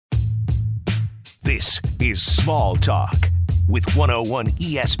This is Small Talk with 101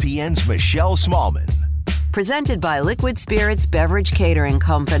 ESPN's Michelle Smallman. Presented by Liquid Spirits Beverage Catering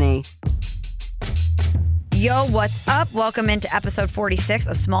Company. Yo, what's up? Welcome into episode 46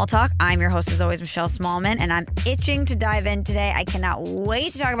 of Small Talk. I'm your host, as always, Michelle Smallman, and I'm itching to dive in today. I cannot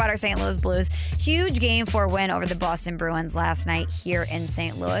wait to talk about our St. Louis Blues. Huge Game 4 win over the Boston Bruins last night here in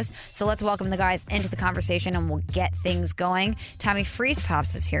St. Louis. So let's welcome the guys into the conversation, and we'll get things going. Tommy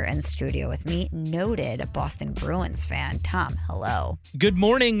FreezePops is here in the studio with me, noted Boston Bruins fan. Tom, hello. Good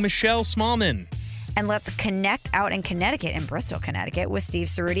morning, Michelle Smallman. And let's connect out in Connecticut, in Bristol, Connecticut, with Steve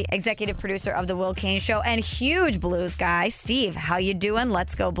Ceruti, executive producer of The Will Kane Show and huge Blues guy. Steve, how you doing?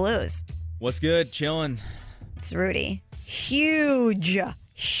 Let's go Blues. What's good? Chilling. Ceruti, huge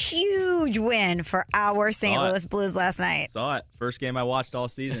win for our St. Louis Blues last night. Saw it. First game I watched all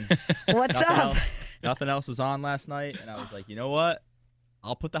season. What's up? Nothing else was on last night, and I was like, you know what?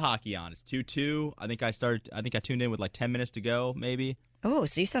 I'll put the hockey on. It's 2-2. I think I tuned in with like 10 minutes to go, maybe. Oh,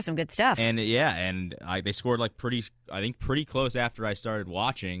 so you saw some good stuff. And they scored like pretty close after I started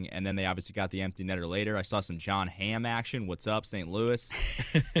watching, and then they obviously got the empty netter later. I saw some John Hamm action. What's up, St. Louis?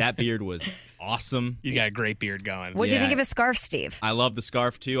 That beard was awesome. You got a great beard going. What do you think of his scarf, Steve? I love the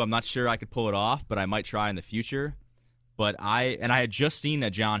scarf too. I'm not sure I could pull it off, but I might try in the future. But I had just seen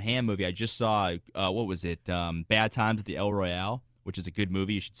a John Hamm movie. I just saw what was it? Bad Times at the El Royale, which is a good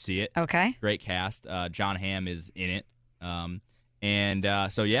movie. You should see it. Okay. Great cast. John Hamm is in it. So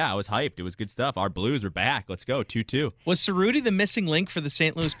I was hyped. It was good stuff. Our Blues are back. Let's go. 2-2. Was Ceruti the missing link for the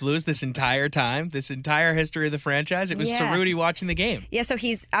St. Louis Blues this entire time? This entire history of the franchise? It was Ceruti watching the game. Yeah, so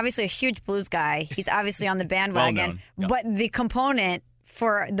he's obviously a huge Blues guy. He's obviously on the bandwagon. Well known. Yep. But the component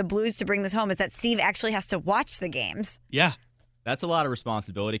for the Blues to bring this home is that Steve actually has to watch the games. Yeah. That's a lot of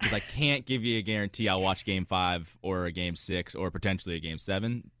responsibility because I can't give you a guarantee I'll watch Game 5 or a Game 6 or potentially a Game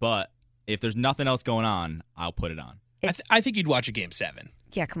 7. But if there's nothing else going on, I'll put it on. I think you'd watch a Game 7.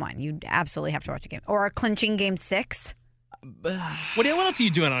 Yeah, come on. You absolutely have to watch a game. Or a clinching Game 6. What else are you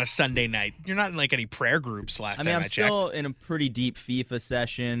doing on a Sunday night? You're not in like any prayer groups last time I checked. I'm still in a pretty deep FIFA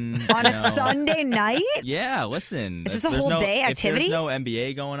session. On a Sunday night? Yeah, listen. Is this a whole day activity? If there's no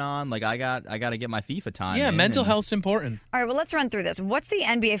NBA going on, like I got to get my FIFA time. Yeah, mental health's important. All right, well, let's run through this. What's the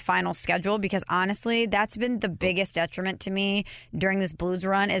NBA final schedule? Because honestly, that's been the biggest detriment to me during this Blues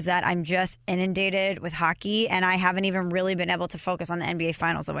run is that I'm just inundated with hockey, and I haven't even really been able to focus on the NBA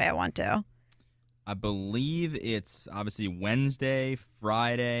finals the way I want to. I believe it's obviously Wednesday,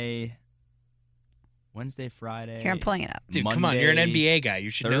 Friday. Here, I'm pulling it up. Dude, Monday, come on. You're an NBA guy.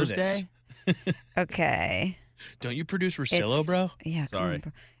 You should Thursday? know this. Okay. Don't you produce Rosillo, bro? Yeah. Sorry.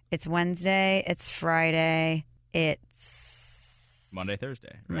 It's Wednesday. It's Friday. It's Monday,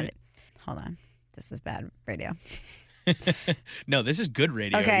 Thursday, right? Monday. Hold on. This is bad radio. No, this is good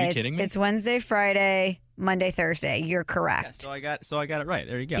radio. Okay, Are you kidding me? It's Wednesday, Friday, Monday, Thursday. You're correct. Yeah, so I got it right.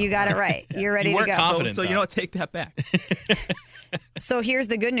 There you go. You got it right. You're ready You to weren't go. confident. So you know what? Take that back. So here's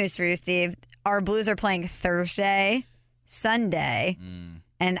the good news for you, Steve. Our Blues are playing Thursday, Sunday,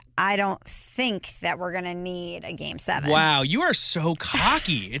 and I don't think that we're going to need a Game 7. Wow, you are so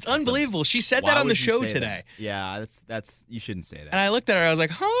cocky. It's unbelievable. She said that on the show today. That? Yeah, that's you shouldn't say that. And I looked at her, I was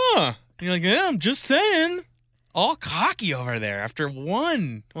like, huh. And you're like, yeah, I'm just saying. All cocky over there after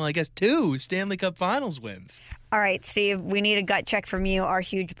two Stanley Cup Finals wins. All right, Steve, we need a gut check from you, our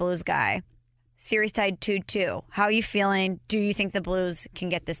huge Blues guy. Series tied 2-2. How are you feeling? Do you think the Blues can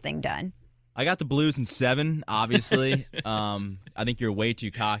get this thing done? I got the Blues in 7, obviously. I think you're way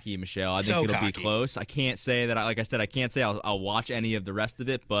too cocky, Michelle. I think it'll be close. I can't say that. Like I said, I can't say I'll watch any of the rest of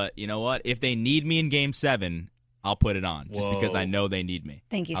it. But you know what? If they need me in Game 7, I'll put it on just because I know they need me.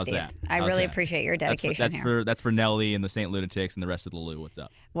 Thank you, How's Steve. that? I really appreciate your dedication here. That's for Nelly and the St. Lunatics and the rest of the Lou. What's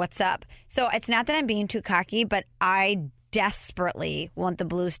up? What's up? So it's not that I'm being too cocky, but I desperately want the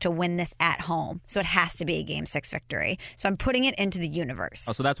Blues to win this at home. So it has to be a Game 6 victory. So I'm putting it into the universe.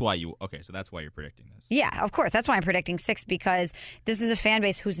 Oh, so that's why you're predicting this. Yeah, of course. That's why I'm predicting 6, because this is a fan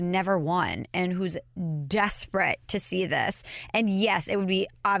base who's never won and who's desperate to see this. And yes, it would be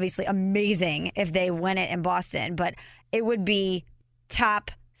obviously amazing if they win it in Boston, but it would be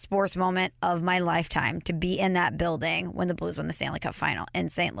top sports moment of my lifetime to be in that building when the Blues win the Stanley Cup final in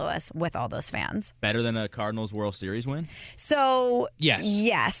St. Louis with all those fans. Better than a Cardinals World Series win? So,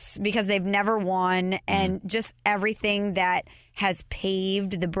 yes, because they've never won, and just everything that has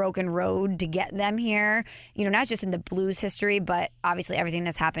paved the broken road to get them here, you know, not just in the Blues history, but obviously everything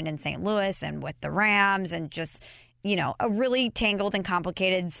that's happened in St. Louis and with the Rams and just, you know, a really tangled and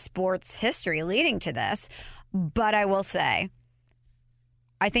complicated sports history leading to this. But I will say,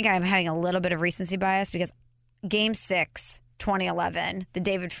 I think I'm having a little bit of recency bias because Game 6, 2011, the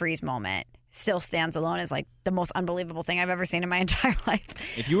David Freeze moment, still stands alone as like the most unbelievable thing I've ever seen in my entire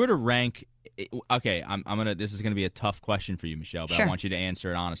life. If you were to rank, okay, I'm gonna. This is gonna be a tough question for you, Michelle, but Sure. I want you to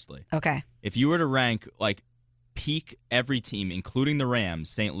answer it honestly. Okay. If you were to rank like peak every team, including the Rams,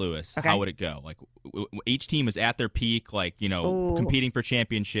 St. Louis, Okay. how would it go? Like each team is at their peak, like Ooh. competing for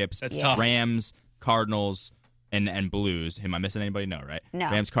championships. That's tough. Rams, Cardinals, and Blues. Am I missing anybody? No, right? No.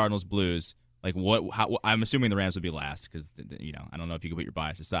 Rams, Cardinals, Blues. Like how? I'm assuming the Rams would be last because I don't know if you can put your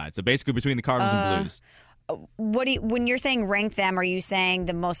bias aside. So basically, between the Cardinals and Blues. When you're saying rank them, are you saying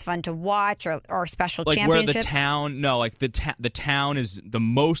the most fun to watch or special Like where championships? the town? No, like the town is the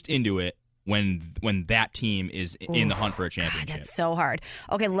most into it when that team is in the hunt for a championship. God, that's so hard.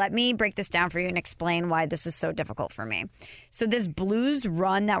 Okay, let me break this down for you and explain why this is so difficult for me. So this Blues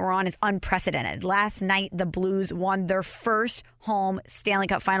run that we're on is unprecedented. Last night, the Blues won their first home Stanley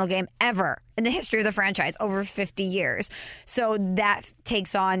Cup final game ever in the history of the franchise, over 50 years. So that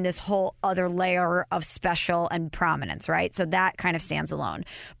takes on this whole other layer of special and prominence, right? So that kind of stands alone.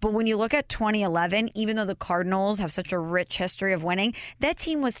 But when you look at 2011, even though the Cardinals have such a rich history of winning, that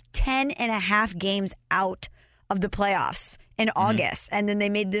team was 10 and a half games out of the playoffs in August. And then they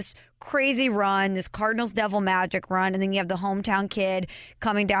made this crazy run, this Cardinals Devil Magic run, and then you have the hometown kid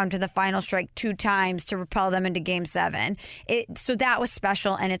coming down to the final strike 2 times to propel them into Game 7. So that was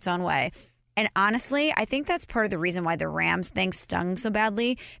special in its own way. And honestly, I think that's part of the reason why the Rams thing stung so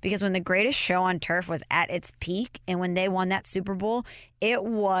badly, because when the greatest show on turf was at its peak and when they won that Super Bowl, it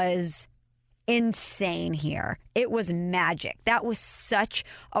was insane here. It was magic. That was such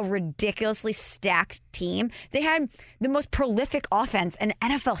a ridiculously stacked team. They had the most prolific offense in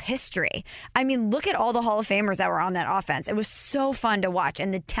NFL history. I mean, look at all the Hall of Famers that were on that offense. It was so fun to watch,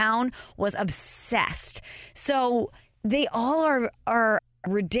 and the town was obsessed. So they all are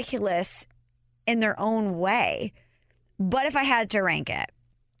ridiculous in their own way. But if I had to rank it,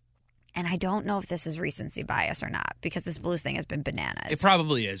 and I don't know if this is recency bias or not, because this Blues thing has been bananas. It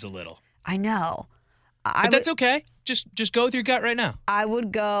probably is a little. I know. But that's okay. Just go with your gut right now. I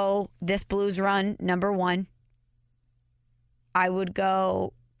would go this Blues run number 1. I would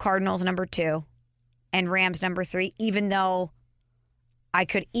go Cardinals number 2 and Rams number 3, even though I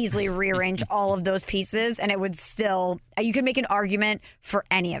could easily rearrange all of those pieces and it would still, you could make an argument for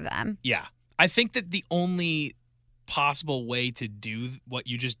any of them. Yeah. I think that the only possible way to do what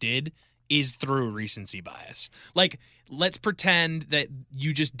you just did is through recency bias. Like, let's pretend that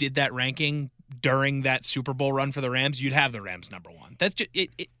you just did that ranking during that Super Bowl run for the Rams. You'd have the Rams number 1. That's just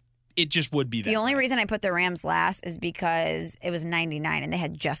it just would be that. The only way. reason I put the Rams last is because it was 99 and they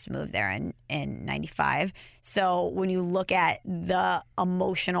had just moved there in 95. So when you look at the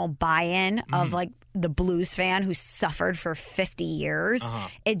emotional buy-in of like the Blues fan who suffered for 50 years,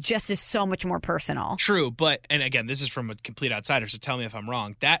 it just is so much more personal. True, and again, this is from a complete outsider, so tell me if I'm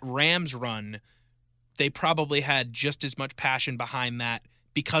wrong. That Rams run, they probably had just as much passion behind that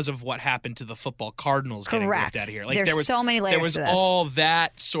because of what happened to the football Cardinals getting ripped out of here. Like, There's there was so many layers There was to this. all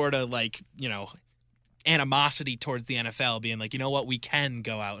that sort of like, animosity towards the NFL being like, you know what, we can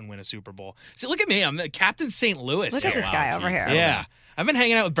go out and win a Super Bowl. See, look at me. I'm the Captain St. Louis. Look at this guy over here. Yeah. I've been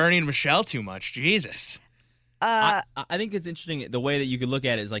hanging out with Bernie and Michelle too much. Jesus. I think it's interesting the way that you could look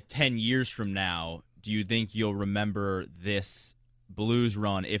at it is like 10 years from now, do you think you'll remember this Blues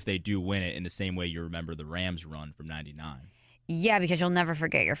run if they do win it in the same way you remember the Rams run from 99? Yeah, because you'll never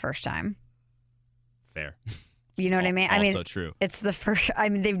forget your first time. Fair. You know what I mean? Also true. It's the first. I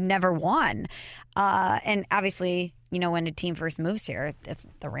mean, they've never won, and obviously, when a team first moves here,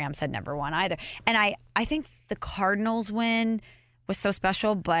 the Rams had never won either. And I think the Cardinals win was so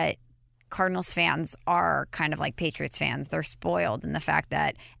special, but Cardinals fans are kind of like Patriots fans. They're spoiled in the fact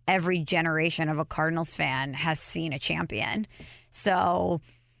that every generation of a Cardinals fan has seen a champion. So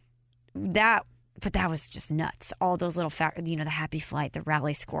that was just nuts. All those little the happy flight, the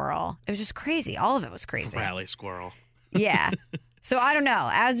rally squirrel. It was just crazy. All of it was crazy. Rally squirrel. Yeah. So I don't know.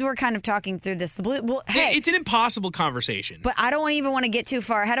 As we're kind of talking through this, the Blues. Well, hey, it's an impossible conversation. But I don't even want to get too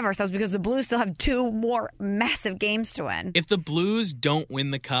far ahead of ourselves because the Blues still have 2 more massive games to win. If the Blues don't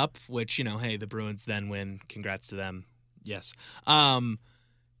win the Cup, which, hey, the Bruins then win. Congrats to them. Yes.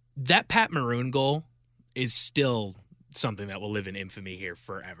 That Pat Maroon goal is still something that will live in infamy here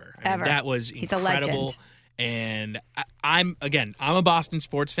forever. I mean, that was incredible. He's a legend. And I'm a Boston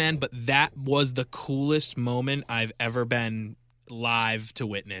sports fan, but that was the coolest moment I've ever been live to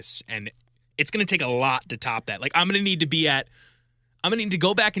witness. And it's going to take a lot to top that. Like, I'm going to need to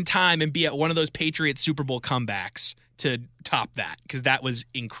go back in time and be at one of those Patriots Super Bowl comebacks to top that, because that was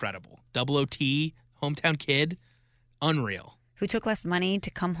incredible. Double OT, hometown kid, unreal. Who took less money to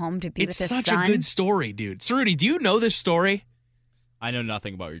come home to be with his son. It's such a good story, dude. Ceruti, do you know this story? I know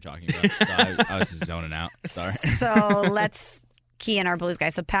nothing about what you're talking about. So I was just zoning out. Sorry. So let's key in our Blues guy.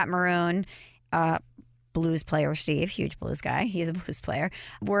 So Pat Maroon, Blues player, Steve, huge Blues guy. He's a Blues player.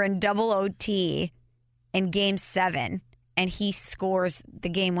 We're in double OT in Game 7, and he scores the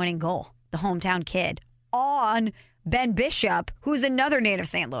game-winning goal, the hometown kid, on Ben Bishop, who's another native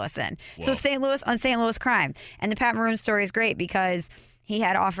St. Louisan. Whoa. So St. Louis on St. Louis crime. And the Pat Maroon story is great because he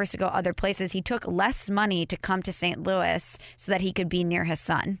had offers to go other places. He took less money to come to St. Louis so that he could be near his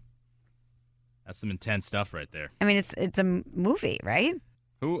son. That's some intense stuff right there. I mean, it's a movie, right?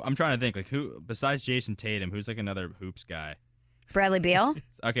 I'm trying to think, like, who besides Jason Tatum, who's like another hoops guy? Bradley Beal?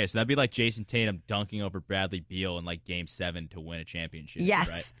 Okay, so that'd be like Jason Tatum dunking over Bradley Beal in like Game 7 to win a championship.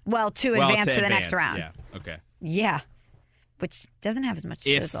 Yes. Right? Well, to advance to the next round. Yeah. Okay. Yeah. Which doesn't have as much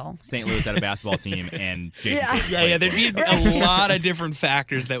If sizzle. St. Louis had a basketball team and Jason Tatum Yeah, played there'd for be it. a lot of different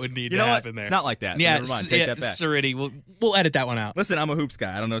factors that would need You to know what? happen there. It's not like that. So Yeah, never mind. Take that back. Ceruti, we'll edit that one out. Listen, I'm a hoops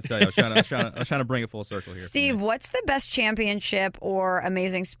guy. I don't know what to tell you. I was trying to bring it full circle here. Steve, what's the best championship or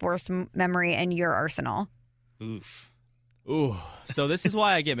amazing sports memory in your arsenal? Oof. Ooh. So this is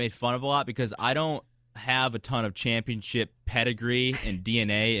why I get made fun of a lot, because I don't have a ton of championship pedigree and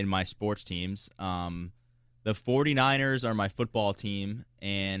DNA in my sports teams. The 49ers are my football team,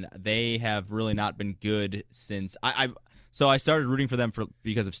 and they have really not been good since So I started rooting for them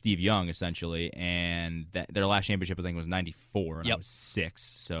because of Steve Young, essentially, and their last championship, I think, was 94, and I was 6,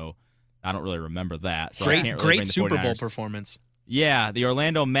 so I don't really remember that. So I can't really bring the Super Bowl 49ers. performance. Yeah, the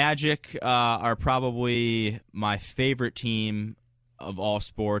Orlando Magic are probably my favorite team of all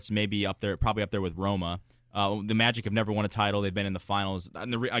sports, probably up there with Roma. The Magic have never won a title. They've been in the finals.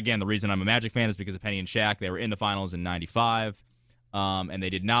 And the reason I'm a Magic fan is because of Penny and Shaq. They were in the finals in 95, and they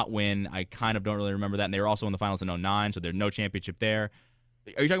did not win. I kind of don't really remember that. And they were also in the finals in 09, so there's no championship there.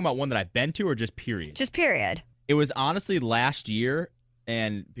 Are you talking about one that I've been to or just period? Just period. It was honestly last year,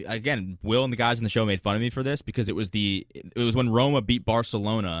 and again, Will and the guys in the show made fun of me for this because it was when Roma beat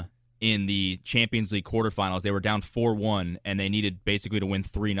Barcelona in the Champions League quarterfinals. They were down 4-1, and they needed basically to win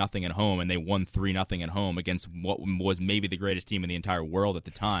 3-0 at home, and they won 3-0 at home against what was maybe the greatest team in the entire world at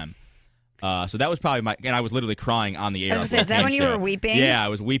the time. So that was probably and I was literally crying on the air. I was going to say, is that when you were weeping? Yeah, I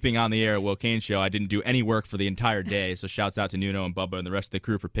was weeping on the air at Will Kane's show. I didn't do any work for the entire day, so shouts out to Nuno and Bubba and the rest of the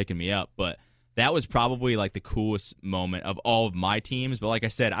crew for picking me up. But that was probably like the coolest moment of all of my teams. But like I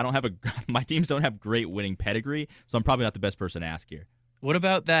said, my teams don't have great winning pedigree, so I'm probably not the best person to ask here. What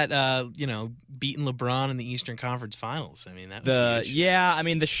about that, beating LeBron in the Eastern Conference Finals? I mean, that was huge. Yeah, I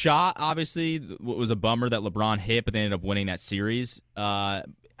mean, the shot, obviously, was a bummer that LeBron hit, but they ended up winning that series.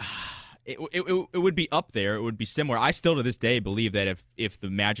 It would be up there. It would be similar. I still, to this day, believe that if the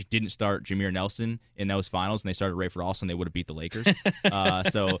Magic didn't start Jameer Nelson in those finals and they started Rafer Alston, they would have beat the Lakers.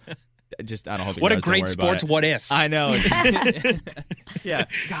 So just, I don't hope what a great sports what if. I know. Yeah,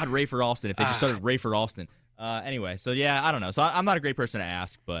 God, Rafer Alston. If they just started Rafer Alston. Anyway, so yeah, I don't know. So I'm not a great person to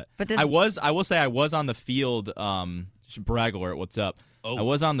ask, but I will say I was on the field. Brag alert, what's up? Oh. I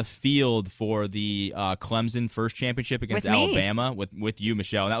was on the field for the Clemson first championship against Alabama with you,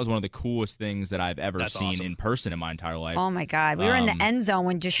 Michelle. And that was one of the coolest things that I've ever seen in person in my entire life. Oh, my God. We were in the end zone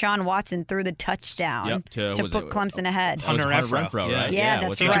when Deshaun Watson threw the touchdown to put Clemson ahead. Hunter Renfrow, right? Yeah,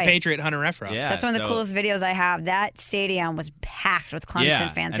 that's Future right. Patriot Hunter Renfrow. Yeah, that's one of the coolest videos I have. That stadium was packed with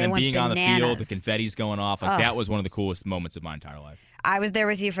Clemson fans. And they then went being bananas. on the field, the confetti's going off. That was one of the coolest moments of my entire life. I was there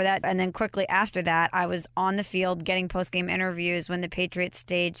with you for that. And then quickly after that, I was on the field getting post-game interviews when the Patriots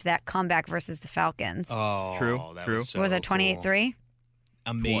staged that comeback versus the Falcons. Oh, true. Was was that 28-3?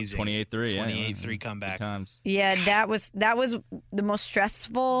 Amazing. 28-3, yeah. 28-3 comeback. Good times. Yeah, that was the most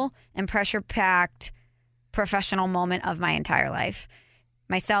stressful and pressure-packed professional moment of my entire life.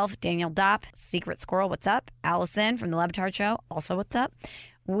 Myself, Daniel Dopp, Secret Squirrel, what's up? Allison from the Lebitard Show, also what's up?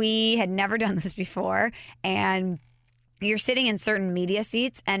 We had never done this before, and you're sitting in certain media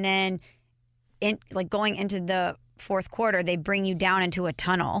seats, and then going into the fourth quarter, they bring you down into a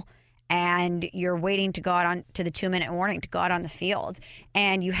tunnel, and you're waiting to go out on to the 2-minute warning to go out on the field.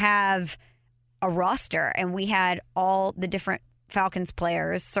 And you have a roster, and we had all the different Falcons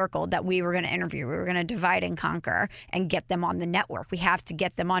players circled that we were going to interview. We were going to divide and conquer and get them on the network. We have to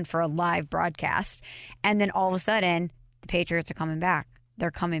get them on for a live broadcast. And then all of a sudden, the Patriots are coming back. They're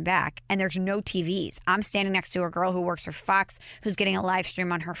coming back, and there's no TVs. I'm standing next to a girl who works for Fox who's getting a live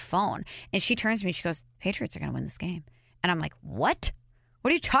stream on her phone, and she turns to me, she goes, Patriots are going to win this game. And I'm like, what? What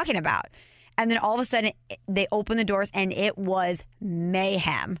are you talking about? And then all of a sudden, they open the doors, and it was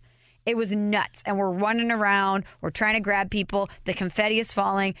mayhem. It was nuts, and we're running around. We're trying to grab people. The confetti is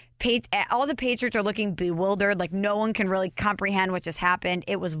falling. All the Patriots are looking bewildered, like no one can really comprehend what just happened.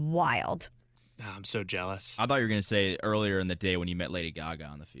 It was wild. Oh, I'm so jealous. I thought you were going to say earlier in the day when you met Lady Gaga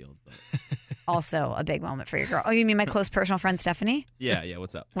on the field. But. Also a big moment for your girl. Oh, you mean my close personal friend Stephanie? Yeah,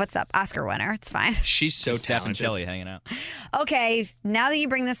 what's up? What's up? Oscar winner. It's fine. She's so Steph and talented. Shelly hanging out. Okay, now that you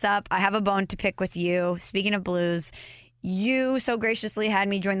bring this up, I have a bone to pick with you. Speaking of blues, you so graciously had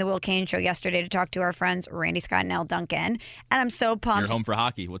me join the Will Kane show yesterday to talk to our friends Randy Scott and Elle Duncan. And I'm so pumped. You're home for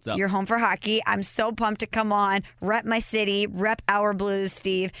hockey. What's up? You're home for hockey. I'm so pumped to come on, rep my city, rep our blues,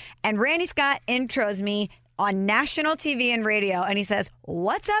 Steve. And Randy Scott intros me on national TV and radio, and he says,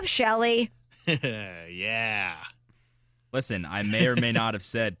 "What's up, Shelly?" Yeah. Listen, I may or may not have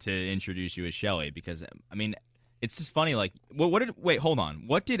said to introduce you as Shelly because, I mean, it's just funny. Like, wait, hold on.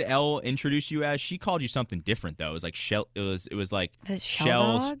 What did Elle introduce you as? She called you something different though. It was like Shell. It was like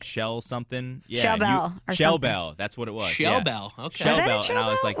Shell something. Yeah, Shell Bell. Shell Bell. That's what it was. Shell Bell. Okay. Shell Was that Bell. Shell And I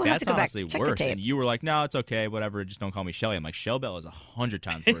was Bell? like, We'll have that's to go back. honestly Check the worse. tape. And you were like, no, it's okay, whatever. Just don't call me Shelly. I'm like, Shell Bell is 100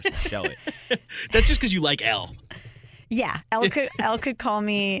 times worse than Shelly. That's just because you like Elle. Yeah, Elle could call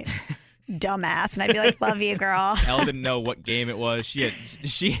me dumbass, and I'd be like, "Love you, girl." Elle didn't know what game it was. She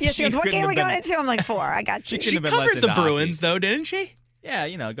goes, "What game are we going into?" I'm like, 4. I got you. She She couldn't have been less covered the into Bruins, hockey. though, didn't she?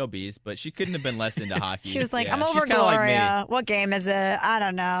 Yeah, go Bees. But she couldn't have been less into hockey. She was like, Yeah, "I'm over she's kinda like me. Gloria. What game is it? I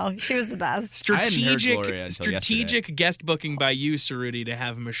don't know." She was the best. I hadn't heard Gloria until Strategic guest booking by you, Ceruti, to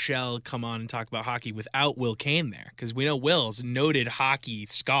have Michelle come on and talk about hockey without Will Kane there, because we know Will's a noted hockey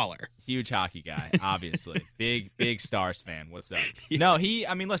scholar. Huge hockey guy, obviously. big Stars fan. What's up? No,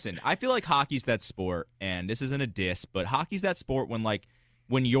 listen, I feel like hockey's that sport, and this isn't a diss, but hockey's that sport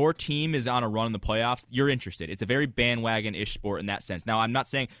when your team is on a run in the playoffs, you're interested. It's a very bandwagon-ish sport in that sense. Now, I'm not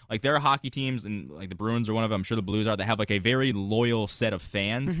saying, like, there are hockey teams, and like the Bruins are one of them, I'm sure the Blues are, that have like a very loyal set of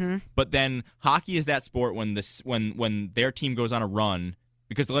fans. Mm-hmm. But then hockey is that sport when their team goes on a run,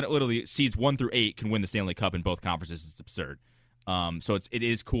 because literally seeds 1 through 8 can win the Stanley Cup in both conferences. It's absurd. So it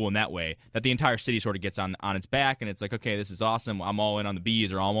is cool in that way that the entire city sort of gets on its back, and it's like, okay, this is awesome. I'm all in on the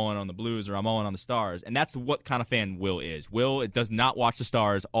Bees, or I'm all in on the Blues, or I'm all in on the Stars, and that's what kind of fan Will is. It does not watch the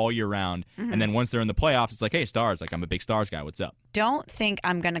Stars all year round, and then once they're in the playoffs, it's like, hey, Stars, like I'm a big Stars guy. What's up? Don't think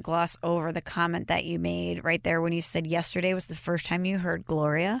I'm going to gloss over the comment that you made right there when you said yesterday was the first time you heard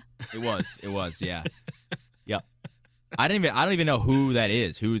Gloria. It was, yeah. Yep. I don't even know who that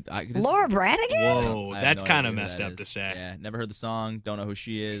is. Laura Branigan? Whoa, that's no kind of idea who messed that up is. to say. Yeah, never heard the song. Don't know who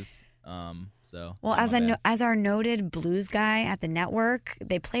she is. So Well, not my bad. as our noted blues guy at the network,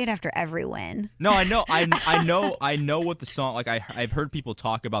 they play it after every win. No, I know, I know what the song. Like I've heard people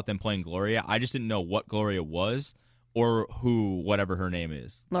talk about them playing Gloria. I just didn't know what Gloria was or whatever her name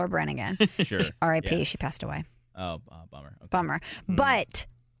is. Laura Branigan. Sure. R.I.P. Yeah. She passed away. Oh, bummer. Okay. Bummer. But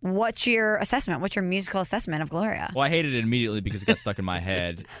what's your assessment? What's your musical assessment of Gloria? Well, I hated it immediately because it got stuck in my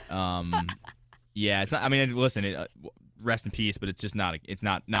head. Yeah, it's not. I mean, listen. Rest in peace, but it's just not. It's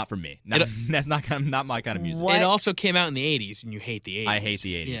not for me. That's not my kind of music. What? It also came out in the 80s, and you hate the 80s. I hate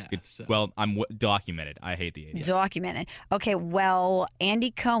the 80s. Yeah, Good. so. Well, I'm documented. I hate the 80s. Documented. Okay, well,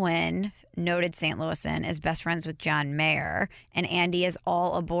 Andy Cohen, noted St. Louisan, is best friends with John Mayer, and Andy is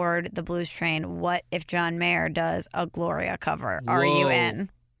all aboard the blues train. What if John Mayer does a Gloria cover? Are you Whoa. in?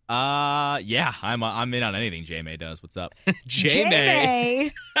 Yeah, I'm in on anything J-May does. What's up?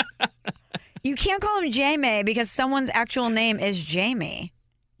 J-May. You can't call him J-May because someone's actual name is Jamie.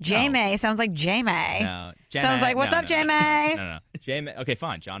 J-May sounds like J-May. No, Sounds like, what's up, J-May? No. J-May. Okay,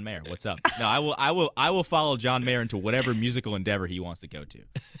 fine. John Mayer. What's up? No, I will follow John Mayer into whatever musical endeavor he wants to go to.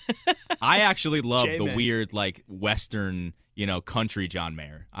 I actually love the J-May. weird, like, Western, country John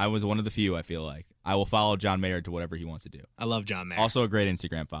Mayer. I was one of the few, I feel like. I will follow John Mayer to whatever he wants to do. I love John Mayer. Also a great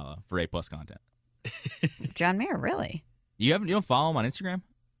Instagram follow for A+ content. John Mayer, really? You don't follow him on Instagram?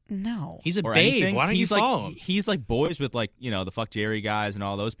 No. He's a Or babe. anything? Why don't you He's like, follow him? He's like boys with like, the Fuck Jerry guys and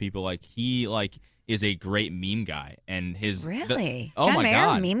all those people. Like he is a great meme guy. And his Really? oh John my Mayer,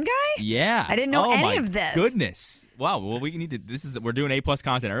 God. meme guy? Yeah. I didn't know oh any my of this. Goodness. Wow. Well, we need to. We're doing A+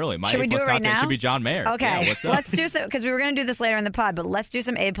 content early. My Should we A+ do it right content now? should be John Mayer. Okay. Yeah, what's up? Let's do some, because we were going to do this later in the pod, but let's do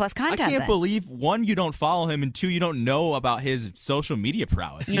some A+ content. I can't then. believe, 1, you don't follow him, and 2, you don't know about his social media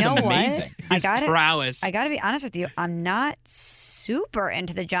prowess. He's You know amazing. what? His prowess. I got to be honest with you. I'm not super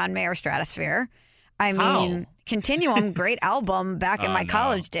into the John Mayer stratosphere. I How? mean, Continuum, great album back in Oh, my no.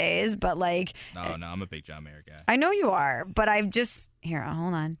 college days, but like, No, I'm a big John Mayer guy. I know you are, but I've just, here,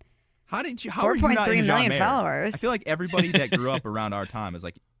 hold on. How are you not 4.3 into John million Mayer? followers. I feel like everybody that grew up around our time is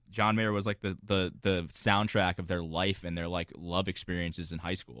like, John Mayer was like the soundtrack of their life and their like love experiences in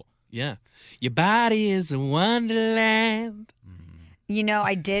high school. Yeah. Your body is a wonderland. You know,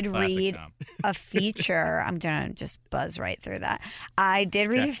 I did Classic read Tom. a feature. I'm going to just buzz right through that. I did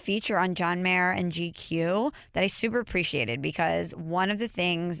read a feature on John Mayer and GQ that I super appreciated because one of the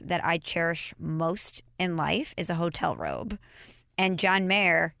things that I cherish most in life is a hotel robe. And John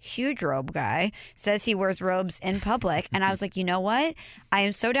Mayer, huge robe guy, says he wears robes in public. And I was like, you know what? I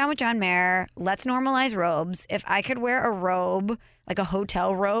am so down with John Mayer. Let's normalize robes. If I could wear a robe, like a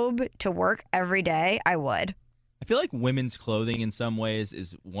hotel robe, to work every day, I would. I feel like women's clothing in some ways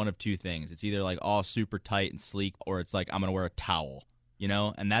is one of two things. It's either like all super tight and sleek, or it's like I'm going to wear a towel, you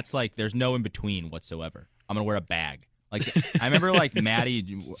know? And that's like there's no in between whatsoever. I'm going to wear a bag. Like I remember like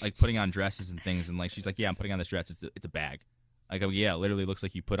Maddie like putting on dresses and things, and like she's like, yeah, I'm putting on this dress. It's a bag. Like, yeah, it literally looks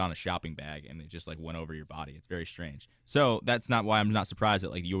like you put on a shopping bag and it just like went over your body. It's very strange. So that's not why I'm not surprised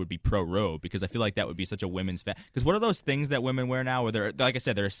that like you would be pro robe, because I feel like that would be such a women's because what are those things that women wear now where they're, like I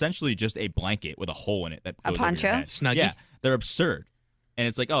said, they're essentially just a blanket with a hole in it that goes a poncho? over your head. Snuggie? Yeah, they're absurd. And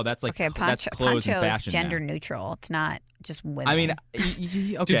it's like, oh, that's like okay, that's clothes and poncho fashion is gender now. neutral. It's not just women. I mean,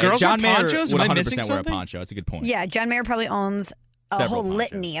 okay. Do girls John wear Mayer ponchos? would Am I 100% missing wear a something? poncho. That's a good point. yeah, John Mayer probably owns a Several whole ponchos.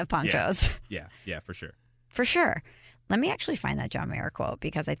 litany of ponchos. Yeah, for sure. For sure. Let me actually find that John Mayer quote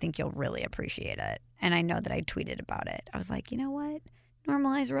because I think you'll really appreciate it. And I know that I tweeted about it. I was like, you know what?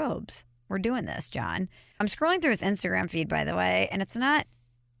 Normalize robes. We're doing this, John. I'm scrolling through his Instagram feed, by the way, and it's not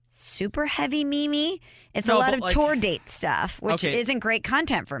super heavy memey. It's a lot of like, tour date stuff, which isn't great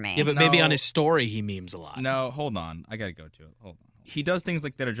content for me. Yeah, but maybe on his story he memes a lot. No, hold on. I got to go to it. Hold on. He does things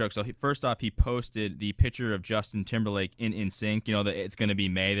like that are jokes. So first off, he posted the picture of Justin Timberlake in NSYNC. You know, that it's going to be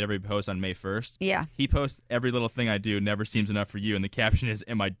May, that everybody posts on May 1st. Yeah. He posts every little thing I do never seems enough for you. And the caption is,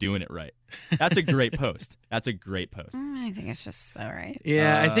 am I doing it right? That's a great post. That's a great post. I think it's just all right.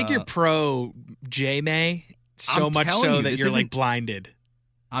 Yeah, I think you're pro J-May so I'm much telling so you, that this you're like isn't- blinded.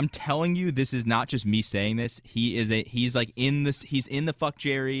 I'm telling you, this is not just me saying this. He's like in this. He's in the fuck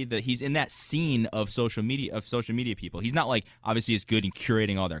Jerry. He's in that scene of social media people. He's not like obviously as good in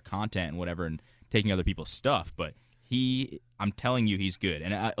curating all their content and whatever and taking other people's stuff, but I'm telling you, he's good.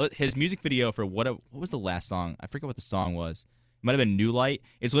 And his music video for what was the last song? I forget what the song was. It might have been New Light.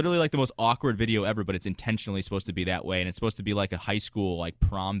 It's literally like the most awkward video ever, but it's intentionally supposed to be that way, and it's supposed to be like a high school like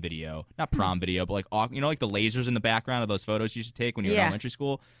prom video. Not prom video, but like like the lasers in the background of those photos you used to take when you were in elementary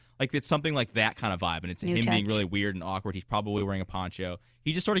school. Like it's something like that kind of vibe, and it's him being really weird and awkward. He's probably wearing a poncho.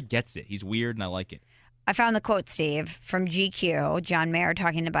 He just sort of gets it. He's weird, and I like it. I found the quote, Steve, from GQ, John Mayer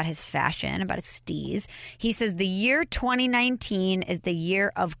talking about his fashion, about his steez. He says, the year 2019 is the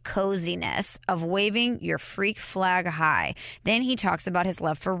year of coziness, of waving your freak flag high. Then he talks about his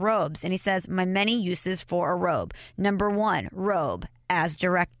love for robes, and he says, my many uses for a robe. Number 1, robe, as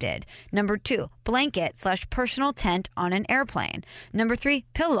directed. Number 2, blanket/personal tent on an airplane. Number 3,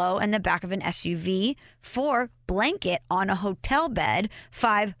 pillow in the back of an SUV. 4, blanket on a hotel bed.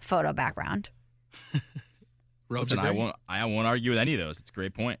 5, photo background. Listen, I won't argue with any of those. It's a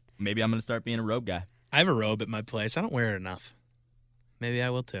great point. Maybe I'm going to start being a robe guy. I have a robe at my place. I don't wear it enough. Maybe I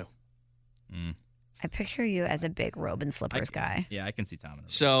will too. I picture you as a big robe and slippers guy. Yeah, I can see Tom in a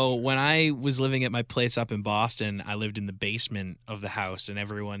robe. So when I was living at my place up in Boston, I lived in the basement of the house, and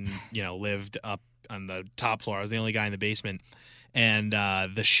everyone, lived up on the top floor. I was the only guy in the basement, and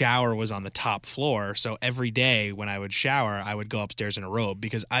the shower was on the top floor. So every day when I would shower, I would go upstairs in a robe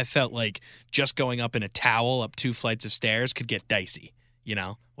because I felt like just going up in a towel up 2 flights of stairs could get dicey.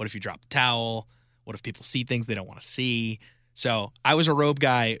 What if you drop the towel? What if people see things they don't want to see? So I was a robe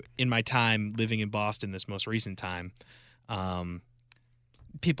guy in my time living in Boston this most recent time.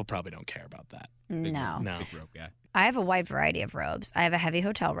 People probably don't care about that. No. Big robe guy. I have a wide variety of robes. I have a heavy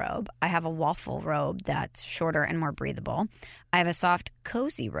hotel robe. I have a waffle robe that's shorter and more breathable. I have a soft,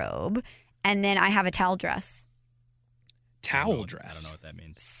 cozy robe. And then I have a towel dress. Towel dress? I don't know what that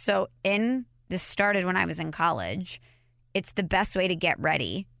means. So this started when I was in college. It's the best way to get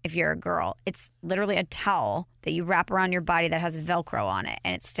ready if you're a girl. It's literally a towel that you wrap around your body that has Velcro on it,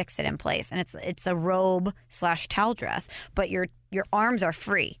 and it sticks it in place. And it's a robe/towel dress, but your arms are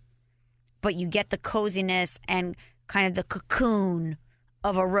free. But you get the coziness and kind of the cocoon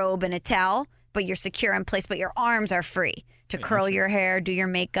of a robe and a towel, but you're secure in place, but your arms are free to curl your hair, do your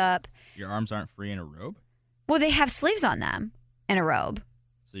makeup. Your arms aren't free in a robe? Well, they have sleeves on them in a robe.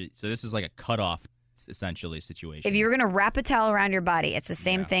 So this is like a cutoff, essentially, situation. If you were going to wrap a towel around your body, it's the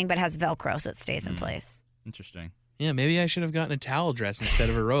same thing, but has Velcro, so it stays in place. Interesting. Yeah, maybe I should have gotten a towel dress instead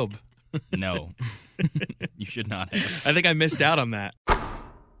of a robe. No. You should not have. I think I missed out on that.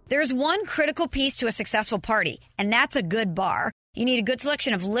 There's one critical piece to a successful party, and that's a good bar. You need a good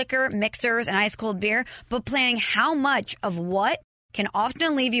selection of liquor, mixers, and ice-cold beer, but planning how much of what can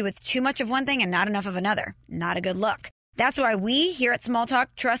often leave you with too much of one thing and not enough of another. Not a good look. That's why we here at Small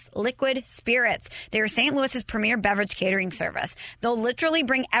Talk trust Liquid Spirits. They are St. Louis's premier beverage catering service. They'll literally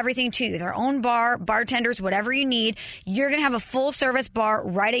bring everything to you. Their own bar, bartenders, whatever you need. You're going to have a full-service bar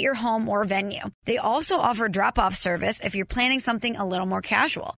right at your home or venue. They also offer drop-off service if you're planning something a little more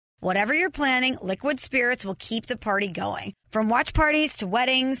casual. Whatever you're planning, Liquid Spirits will keep the party going. From watch parties to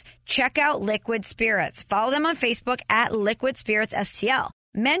weddings, check out Liquid Spirits. Follow them on Facebook at Liquid Spirits STL.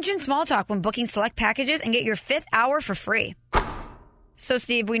 Mention Small Talk when booking select packages and get your 5th hour for free. So,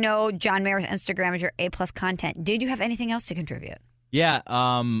 Steve, we know John Mayer's Instagram is your A-plus content. Did you have anything else to contribute? Yeah,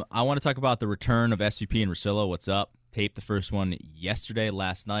 I want to talk about the return of SVP and Russillo. What's up? Taped the first one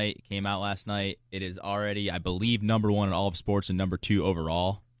last night. It came out last night. It is already, I believe, number 1 in all of sports and number 2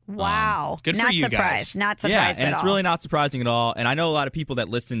 overall. Wow. Good for not you surprised. guys. Not surprised and at it's all. really not surprising at all. And I know a lot of people that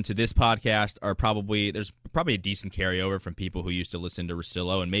listen to this podcast are there's probably a decent carryover from people who used to listen to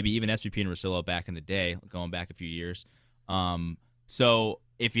Russillo and maybe even SVP and Russillo back in the day, going back a few years. So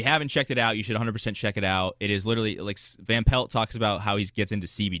if you haven't checked it out, you should 100% check it out. It is literally like Van Pelt talks about how he gets into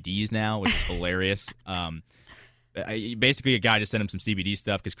CBDs now, which is hilarious. Basically, a guy just sent him some CBD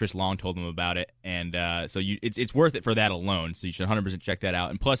stuff because Chris Long told him about it, and so it's worth it for that alone. So you should 100% check that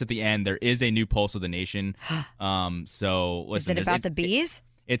out. And plus, at the end, there is a new Pulse of the Nation. So listen, is it about the bees?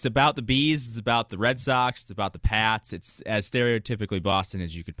 It's about the bees. It's about the Red Sox. It's about the Pats. It's as stereotypically Boston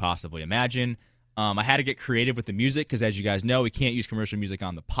as you could possibly imagine. I had to get creative with the music because, as you guys know, we can't use commercial music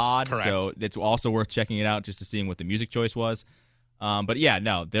on the pod. Correct. So it's also worth checking it out just to seeing what the music choice was. But yeah,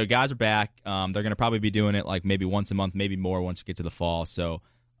 no, the guys are back. They're going to probably be doing it like maybe once a month, maybe more once we get to the fall. So,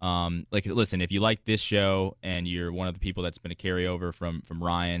 listen, if you like this show and you're one of the people that's been a carryover from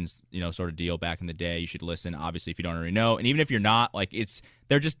Ryan's, sort of deal back in the day, you should listen. Obviously, if you don't already know, and even if you're not,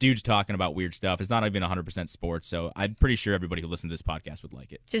 they're just dudes talking about weird stuff. It's not even 100% sports. So I'm pretty sure everybody who listens to this podcast would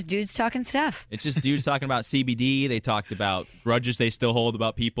like it. Just dudes talking stuff. It's just dudes talking about CBD. They talked about grudges they still hold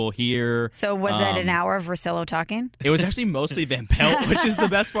about people here. So was that an hour of Russillo talking? It was actually mostly Van Pelt, which is the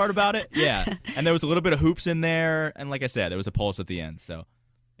best part about it. Yeah. And there was a little bit of hoops in there. And like I said, there was a pulse at the end. So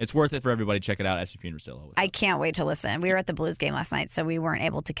it's worth it for everybody. Check it out, SVP and Russillo. I can't wait to listen. We were at the Blues game last night, so we weren't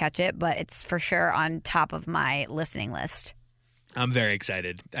able to catch it, but it's for sure on top of my listening list. I'm very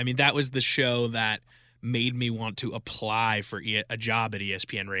excited. I mean, that was the show that made me want to apply for a job at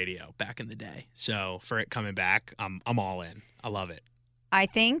ESPN Radio back in the day. So for it coming back, I'm all in. I love it. I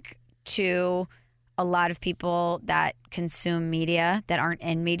think, too, a lot of people that consume media that aren't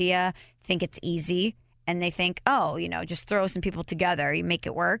in media think it's easy. And they think, just throw some people together, you make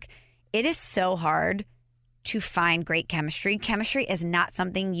it work. It is so hard to find great chemistry. Chemistry is not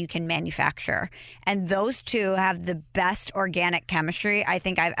something you can manufacture. And those two have the best organic chemistry I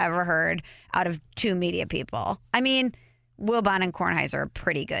think I've ever heard out of two media people. I mean, Wilbon and Kornheiser are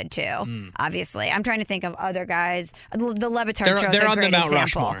pretty good, too, obviously. I'm trying to think of other guys. The Levitard show is a great example. They're on the Mount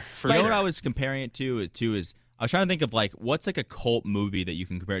Rushmore, for sure. You know what I was comparing it to is I was trying to think of what's a cult movie that you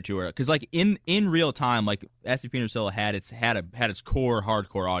can compare it to, because in real time, SVP and Russillo had its core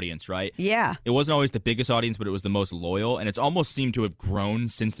hardcore audience, right? Yeah. It wasn't always the biggest audience, but it was the most loyal, and it's almost seemed to have grown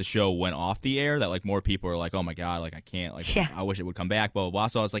since the show went off the air. That more people are like, oh my god, I can't, I wish it would come back, blah blah blah.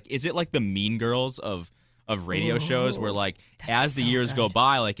 So I was like, is it like the Mean Girls of radio shows where as the years go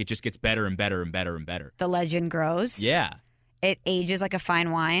by, it just gets better and better and better and better. The legend grows. Yeah. It ages like a fine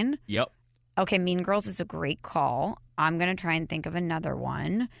wine. Yep. Okay, Mean Girls is a great call. I'm going to try and think of another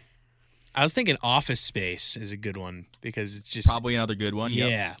one. I was thinking Office Space is a good one because it's just... Probably another good one.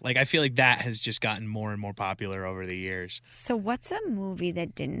 Yeah. Yep. I feel like that has just gotten more and more popular over the years. So what's a movie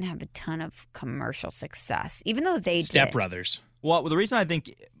that didn't have a ton of commercial success, even though they Step did? Brothers. Well, the reason I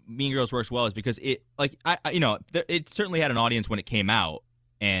think Mean Girls works well is because it it certainly had an audience when it came out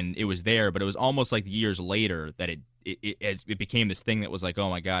and it was there, but it was almost years later that it became this thing that was oh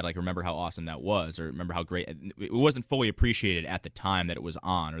my god, remember how awesome that was, or remember how great it wasn't fully appreciated at the time that it was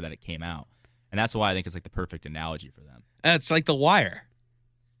on or that it came out, and that's why I think it's the perfect analogy for them. It's like The Wire.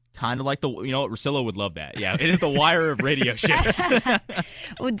 Kind of like Russillo would love that. Yeah, it is the Wire of radio shows.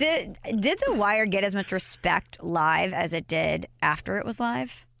 Well, did The Wire get as much respect live as it did after it was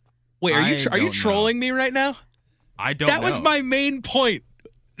live? Wait, are you trolling me right now? I don't know. That was my main point.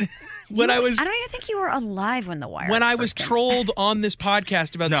 I don't even think you were alive when The Wire. When I was trolled on this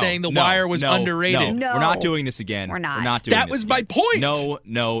podcast about saying The Wire was underrated. No, we're not doing this again. We're not. We're not doing that this was again. my point.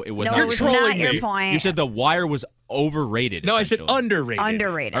 No, it was no, not. it was trolling not your me. point. You said The Wire was overrated. No, I said underrated.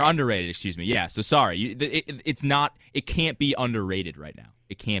 Underrated. Or underrated, excuse me. Yeah, so sorry. It's not. It can't be underrated right now.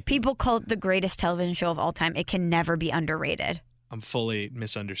 It can't be. People call it the greatest television show of all time. It can never be underrated. I'm fully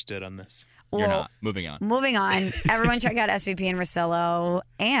misunderstood on this. You're not. Moving on. Moving on. Everyone check out SVP and Russillo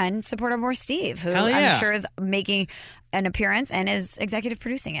and support our boy Steve, who Hell yeah. I'm sure is making an appearance and is executive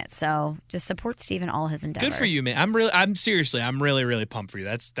producing it. So just support Steve in all his endeavors. Good for you, man. I'm really, really pumped for you.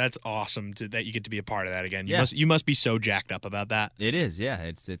 That's awesome that you get to be a part of that again. You must be so jacked up about that. It is, yeah.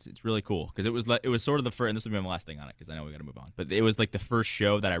 It's really cool because it was sort of the first, and this will be my last thing on it because I know we got to move on. But it was like the first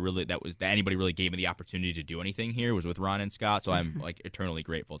show that anybody really gave me the opportunity to do anything here was with Ron and Scott. So I'm like eternally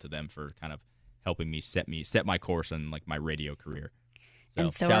grateful to them for kind of helping me set my course on like my radio career. So,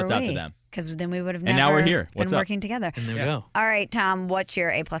 and so shouts are out we, to them. Because then we would have And never now we're here. been What's up? working together. And there we go. All right, Tom, what's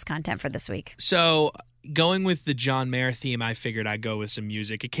your A+ content for this week? So going with the John Mayer theme, I figured I'd go with some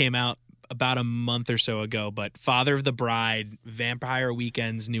music. It came out about a month or so ago, but Father of the Bride, Vampire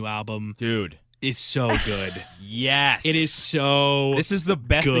Weekend's new album, Dude. is so good. Yes. It is so This is the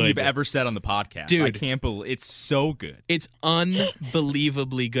best good. thing you've ever said on the podcast. Dude. I can't believe it's so good. It's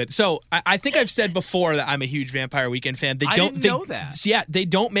unbelievably good. So I think I've said before that I'm a huge Vampire Weekend fan. I didn't know that. Yeah, they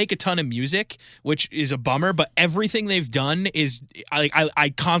don't make a ton of music, which is a bummer. But everything they've done is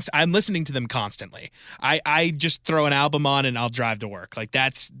I'm listening to them constantly. I just throw an album on and I'll drive to work. Like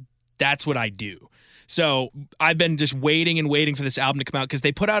that's what I do. So I've been just waiting and waiting for this album to come out because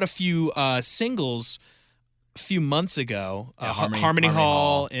they put out a few singles a few months ago, Harmony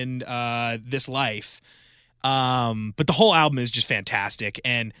Hall and This Life. But the whole album is just fantastic,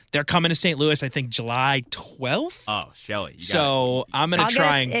 and they're coming to St. Louis, I think July 12th. Oh, Shelly. So I'm gonna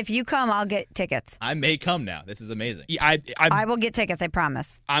try and if you come, I'll get tickets. I may come now. This is amazing. I will get tickets. I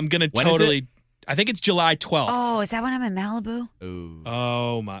promise. I'm gonna When is totally. it? I think it's July 12th. Oh, is that when I'm in Malibu? Ooh.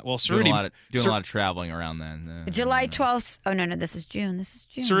 Oh my! Well, Doing Ceruti, a lot of traveling around then. July 12th. Oh no, this is June.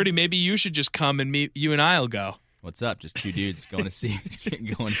 Ceruti, maybe you should just come and meet. You and I'll go. What's up? Just two dudes going to see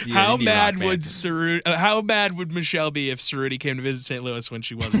How an indie bad rock would band. Ceruti? How bad would Michelle be if Ceruti came to visit St. Louis when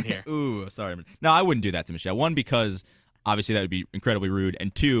she wasn't here? Ooh, sorry. No, I wouldn't do that to Michelle. One, because obviously that would be incredibly rude,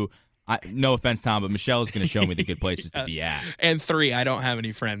 and two, no offense, Tom, but Michelle is going to show me the good places to be at. And three, I don't have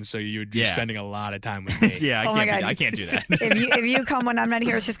any friends, so you would be spending a lot of time with me. Yeah, Oh my God. I can't do that. if you come when I'm not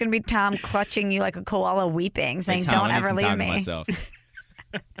here, it's just going to be Tom clutching you like a koala, weeping, saying, Hey, Tom, "Don't I need ever some leave time to me." myself.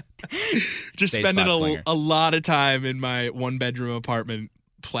 Just Stage spending 5 clinger. a lot of time in my one-bedroom apartment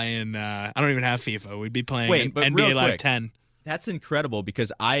playing. I don't even have FIFA. We'd be playing Wait, but NBA real Live quick. 10. That's incredible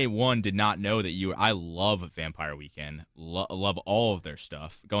because I did not know that I love Vampire Weekend. Love all of their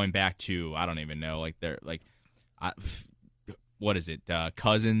stuff. Going back to I don't even know what is it?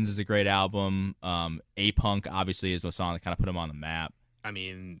 Cousins is a great album. A-Punk obviously is the song that kind of put them on the map. I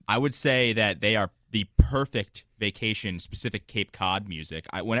mean, I would say that they are the perfect vacation specific Cape Cod music.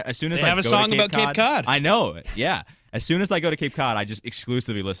 As soon as They I have a go song to about Cape Cod. I know it. Yeah. As soon as I go to Cape Cod, I just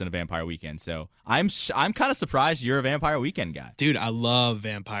exclusively listen to Vampire Weekend. So I'm kind of surprised you're a Vampire Weekend guy. dude, I love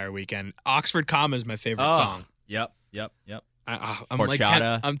Vampire Weekend. Oxford Comma is my favorite song. Yep. I'm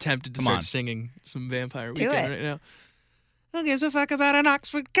Horchata. I'm tempted to Come start on. singing some Vampire Do Weekend it. right now. Who gives a fuck about an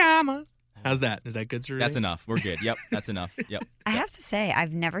Oxford Comma? How's that? Is that good, Ceruti? That's enough. We're good. Yep, that's enough. Yep. I have to say,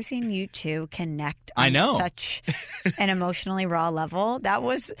 I've never seen you two connect I on know. such an emotionally raw level.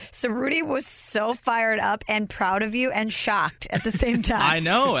 Ceruti was so fired up and proud of you and shocked at the same time. I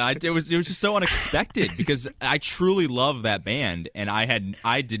know. It was just so unexpected because I truly love that band, and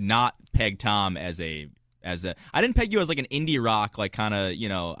I did not peg Tom as a I didn't peg you as like an indie rock, like kind of,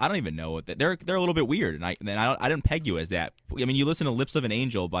 I don't even know what they're a little bit weird, and I didn't peg you as that. I mean, you listen to Lips of an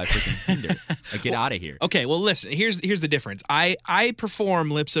Angel by freaking Tinder. Like, get out of here. Okay, well, listen. Here's the difference. I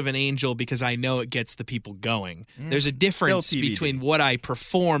perform Lips of an Angel because I know it gets the people going. There's a difference Still TBD. between what I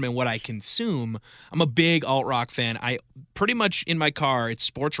perform and what I consume. I'm a big alt rock fan. I pretty much in my car it's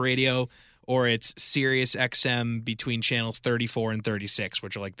sports radio or it's Sirius XM between channels 34 and 36,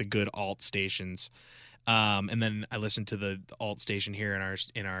 which are like the good alt stations. And then I listen to the alt station here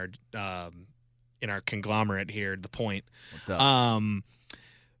in our conglomerate here, The Point. What's up?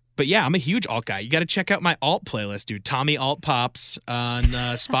 But yeah, I'm a huge alt guy. You got to check out my alt playlist, dude. Tommy Alt Pops on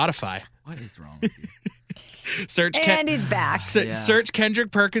Spotify. What is wrong with you? Search and he's back. Search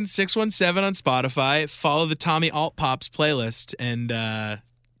Kendrick Perkins 617 on Spotify. Follow the Tommy Alt Pops playlist, and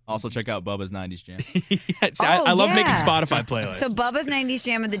Also, check out Bubba's 90s Jam. I love making yeah. Spotify playlists. So Bubba's 90s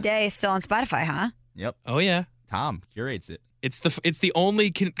Jam of the Day is still on Spotify, huh? Yep. Oh yeah, Tom curates it. it's the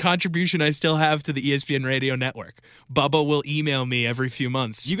only contribution I still have to the ESPN Radio Network. Bubba will email me every few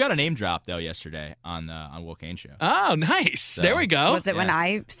months. You got a name drop, though, yesterday on Will Kane Show. Oh, nice. There we go. Was it when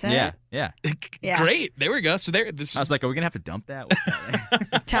I said Yeah, it? yeah. Yeah. Great. There we go. So there. This I was like, are we going to have to dump that? What's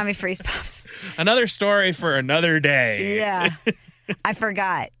that? Tommy FreezePops. another story for another day. Yeah. I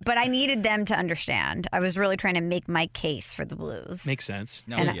forgot. But I needed them to understand. I was really trying to make my case for the Blues. Makes sense.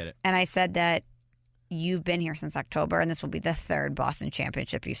 No, and we get it. And I said that you've been here since October, and this will be the third Boston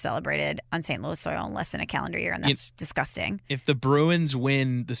championship you've celebrated on St. Louis soil in less than a calendar year, and that's disgusting. If the Bruins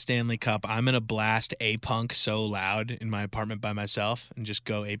win the Stanley Cup, I'm going to blast A-Punk so loud in my apartment by myself and just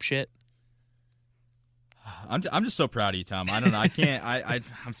go apeshit. I'm just so proud of you, Tom. I don't know. I can't.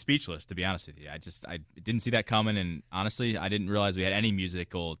 I'm speechless, to be honest with you. I didn't see that coming, and honestly, I didn't realize we had any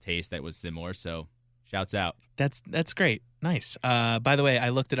musical taste that was similar. So, shouts out. That's great. Nice. By the way, I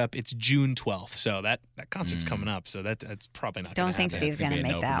looked it up. It's June 12th, so that concert's coming up. So that's probably not. Don't think Steve's going to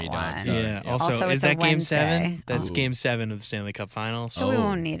make that one. Yeah. Also, is that Game 7? That's Game 7 of the Stanley Cup Finals. So we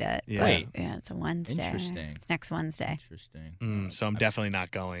won't need it. Yeah. Wait. Yeah, it's a Wednesday. Interesting. It's next Wednesday. Interesting. So I'm definitely not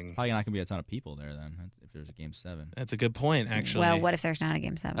going. Probably not going to be a ton of people there then if there's a Game 7. That's a good point, actually. Well, what if there's not a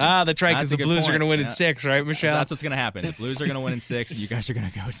Game 7? That's right, because the Blues are going to win in 6, right, Michelle? So that's what's going to happen. The Blues are going to win in 6, and you guys are going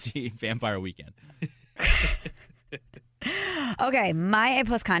to go see Vampire Weekend. Okay, my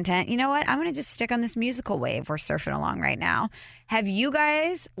A+ content. You know what? I'm going to just stick on this musical wave we're surfing along right now. Have you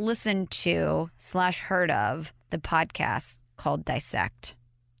guys listened to / heard of the podcast called Dissect?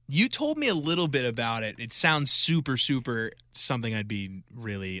 You told me a little bit about it. It sounds super, super something I'd be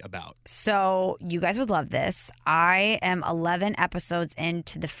really about. So you guys would love this. I am 11 episodes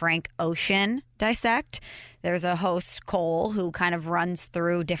into the Frank Ocean Dissect. There's a host, Cole, who kind of runs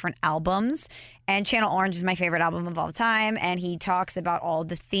through different albums. And Channel Orange is my favorite album of all time. And he talks about all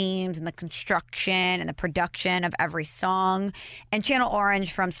the themes and the construction and the production of every song. And Channel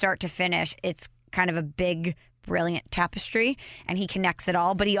Orange, from start to finish, it's kind of a big, brilliant tapestry, and he connects it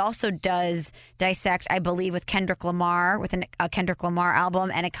all. But he also does Dissect, I believe, with Kendrick Lamar, with a Kendrick Lamar album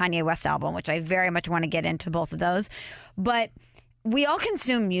and a Kanye West album, which I very much want to get into both of those. But we all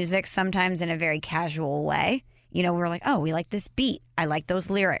consume music sometimes in a very casual way. You know, we're like, oh, we like this beat. I like those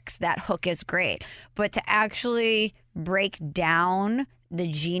lyrics. That hook is great. But to actually break down the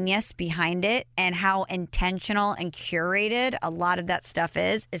genius behind it and how intentional and curated a lot of that stuff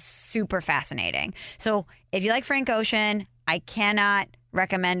is super fascinating. So if you like Frank Ocean, I cannot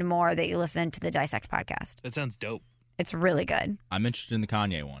recommend more that you listen to the Dissect podcast. That sounds dope. It's really good. I'm interested in the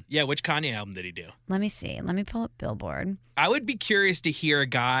Kanye one. Yeah, which Kanye album did he do? Let me see. Let me pull up Billboard. I would be curious to hear a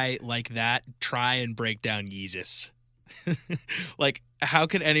guy like that try and break down Yeezus. Like, how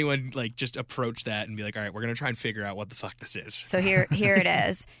could anyone just approach that and be like, all right, we're going to try and figure out what the fuck this is? So here it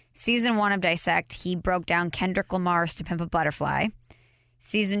is. Season 1 of Dissect, he broke down Kendrick Lamar's To Pimp a Butterfly.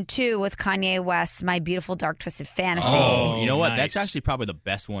 Season 2 was Kanye West's My Beautiful Dark Twisted Fantasy. Oh, you know what? Nice. That's actually probably the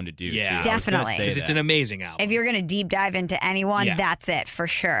best one to do. Yeah, too. Definitely. Because it's an amazing album. If you're going to deep dive into anyone, that's it for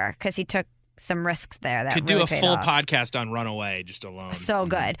sure. Because he took some risks there that could really do a paid full off. podcast on Runaway just alone. So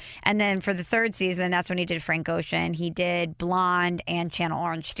good. And then for the third season, that's when he did Frank Ocean. He did Blonde and Channel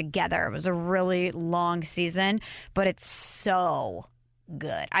Orange together. It was a really long season, but it's so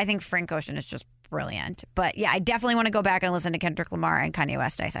good. I think Frank Ocean is just brilliant. But yeah, I definitely want to go back and listen to Kendrick Lamar and Kanye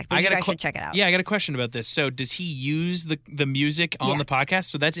West Dissect. But you guys should check it out. Yeah, I got a question about this. So does he use the music on the podcast?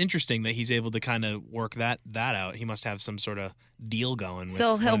 So that's interesting that he's able to kind of work that out. He must have some sort of deal going with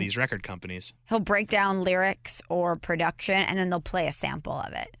one of these record companies. He'll break down lyrics or production, and then they'll play a sample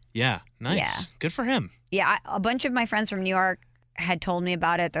of it. Yeah, nice. Yeah. Good for him. Yeah, a bunch of my friends from New York had told me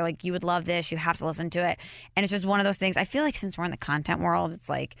about it. They're like, you would love this. You have to listen to it. And it's just one of those things. I feel like since we're in the content world, it's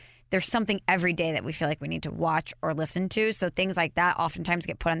like there's something every day that we feel like we need to watch or listen to. So things like that oftentimes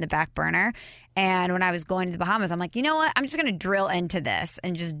get put on the back burner. And when I was going to the Bahamas, I'm like, you know what? I'm just going to drill into this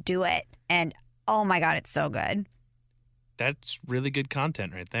and just do it. And oh my God, it's so good. That's really good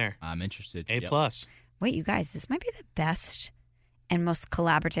content right there. I'm interested. A+. Wait, you guys, this might be the best and most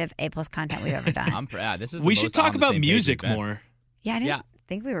collaborative A+ content we've ever done. I'm proud. This is we should talk about music more. Yeah, I didn't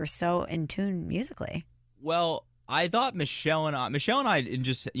think we were so in tune musically. Well, I thought Michelle and I, in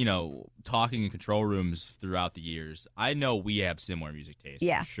just talking in control rooms throughout the years, I know we have similar music tastes.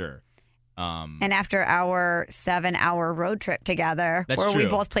 Yeah, for sure. And after our 7-hour road trip together, we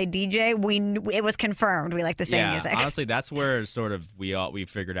both played DJ, it was confirmed we like the same music. Honestly, that's where sort of we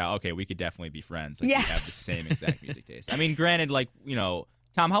figured out, okay, we could definitely be friends. Like, we have the same exact music taste. I mean, granted,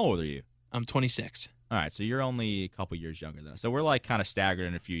 Tom, how old are you? I'm 26. All right, so you're only a couple years younger than us. So we're kind of staggered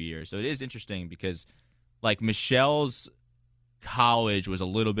in a few years. So it is interesting because Michelle's college was a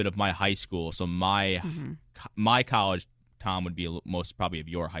little bit of my high school. So my college, Tom, would be most probably of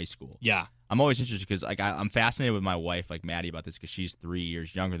your high school. Yeah. I'm always interested because I'm fascinated with my wife, Maddie, about this because she's 3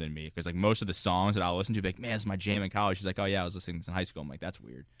 years younger than me. Because most of the songs that I'll listen to, be like, man, this is my jam in college. She's like, oh yeah, I was listening to this in high school. I'm like, that's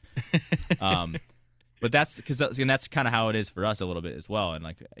weird. But that's kind of how it is for us a little bit as well. And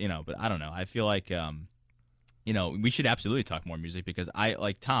but I don't know. I feel like we should absolutely talk more music because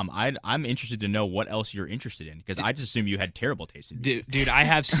Tom. I'm interested to know what else you're interested in because I just assume you had terrible taste in music. Dude, I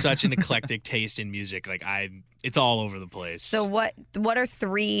have such an eclectic taste in music. Like it's all over the place. So what are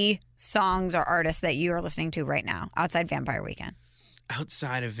 3 songs or artists that you are listening to right now outside Vampire Weekend?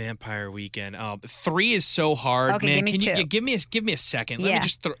 Outside of Vampire Weekend, 3 is so hard, okay, man. Give me 2. Give me a second? Let me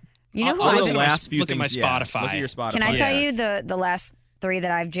just throw. You know who I'll I listen to last few look at my things, Spotify. Look at your Spotify. Can I tell you the last 3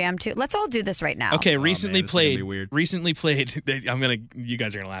 that I've jammed to? Let's all do this right now. Okay, man, recently this is gonna played. be weird. Recently played. You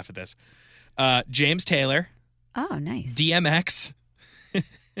guys are gonna laugh at this. James Taylor, Oh, nice. DMX,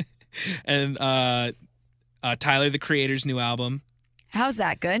 and Tyler the Creator's new album. How's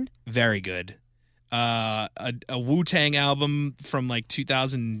that? Good? Very good. A Wu-Tang album from like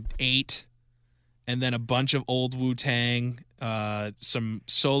 2008, and then a bunch of old Wu-Tang. Some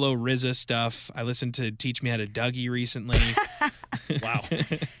solo RZA stuff. I listened to Teach Me How to Dougie recently. Wow.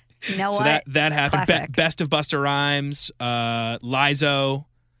 You know So what? that happened. Classic. Best of Busta Rhymes, Lizzo.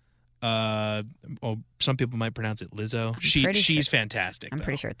 Some people might pronounce it Lizzo. She's fantastic. I'm though.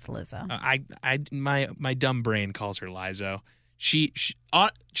 pretty sure it's Lizzo. My dumb brain calls her Lizzo. She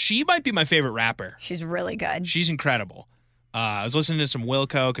might be my favorite rapper. She's really good. She's incredible. I was listening to some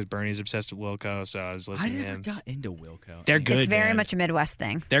Wilco because Bernie's obsessed with Wilco, so I was I listening to never him. got into Wilco. They're good. It's very man. much a Midwest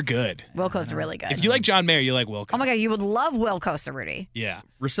thing. They're good. Wilco's really good. If you like John Mayer, you like Wilco. Oh my God, you would love Wilco, Ceruti. Yeah.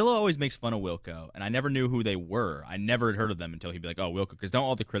 Russillo always makes fun of Wilco, and I never knew who they were. I never had heard of them until he'd be like, "Oh, Wilco," because don't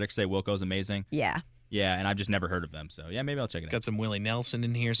all the critics say Wilco's amazing? Yeah. Yeah, and I've just never heard of them. So yeah, maybe I'll check it out. Got some Willie Nelson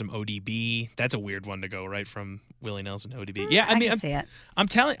in here, some ODB. That's a weird one to go right from Willie Nelson to ODB. Yeah, I can see it. I'm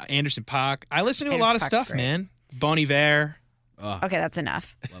telling Anderson .Paak. I listen to a Anderson lot of .Paak's stuff, great. man. Bon Iver. Okay, that's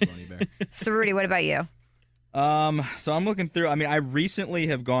enough. Love Bonnie Bear. Ceruti, what about you? So I'm looking through. I mean, I recently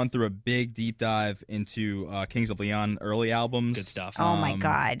have gone through a big deep dive into Kings of Leon early albums. Good stuff. Oh my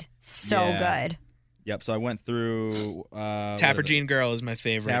God, so yeah. good. Yep. So I went through Tapper Jean Girl is my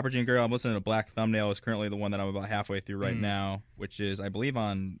favorite. Tapper Jean Girl. I'm listening to Black Thumbnail. Is currently the one that I'm about halfway through right now, which is I believe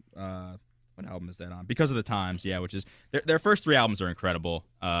on what album is that on? Because of the Times. Yeah, which is their first 3 albums are incredible.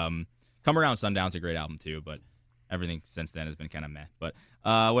 Come Around Sundown's a great album too, but everything since then has been kind of meh. But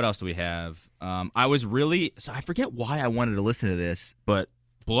what else do we have? I I forget why I wanted to listen to this, but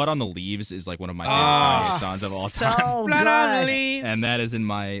Blood on the Leaves is like one of my favorite songs of all time. So Blood on the good. Leaves. And that is in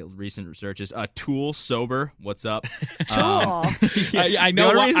my recent researches. Tool, Sober, what's up? Cool. I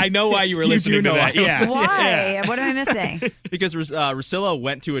know why you were listening to know that. why. Yeah. Why? Yeah. What am I missing? Because Russillo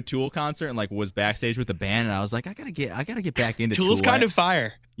went to a Tool concert and like was backstage with the band, and I was like, I gotta get back into Tool. Tool's kind of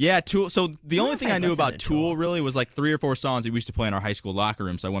fire. Yeah, Tool. So the only if thing I I knew listened about to Tool Tool. really was like 3 or 4 songs that we used to play in our high school locker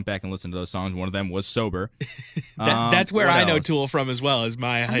room. So I went back and listened to those songs. One of them was Sober. That's where what I know else? Tool from as well as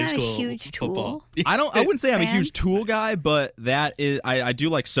my high not a school huge football. Tool. I wouldn't say I'm a fan. huge Tool guy, but that is I do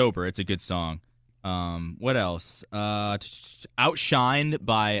like Sober. It's a good song. What else? Outshined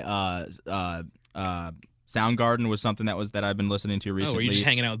by Soundgarden was something that I've been listening to Oh, recently. were you just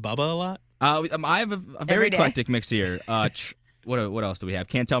hanging out with Bubba a lot? I have a very Every day. eclectic mix here. What else do we have?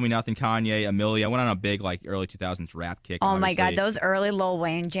 Can't Tell Me Nothing, Kanye, Amelia. I went on a big like early 2000s rap kick. Oh my obviously. God, those early Lil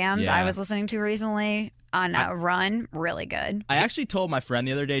Wayne jams Yeah. I was listening to recently on Run, really good. I actually told my friend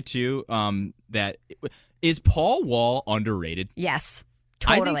the other day too that is Paul Wall underrated? Yes,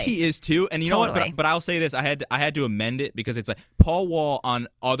 totally. I think he is too. And you know Totally. what? But I'll say this: I had to amend it because it's like Paul Wall on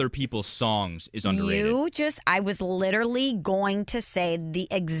other people's songs is underrated. I was literally going to say the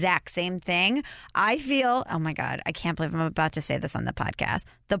exact same thing. I feel, oh my God, I can't believe I'm about to say this on the podcast.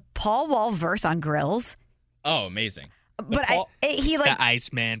 The Paul Wall verse on Grills, Oh, amazing! but Paul, he It's like the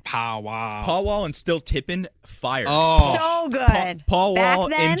Iceman power. Paul Wall and Still Tippin' fire. Oh. so good. Paul Back Wall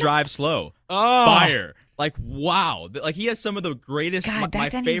then, in Drive Slow. Oh. Fire. Like, wow. Like, he has some of the greatest, God, my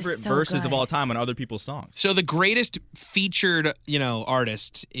back then he was favorite so verses of good. all time on other people's songs. So the greatest featured,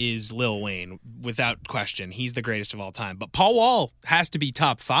 artist is Lil Wayne, without question. He's the greatest of all time. But Paul Wall has to be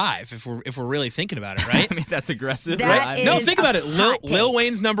top 5 if we're really thinking about it, right? I mean, that's aggressive, That right? is- No, a think about it. hot Lil take.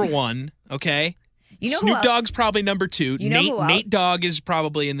 Wayne's number 1, okay? You know who Snoop else- Dogg's probably number 2. You know who else- Nate Dogg is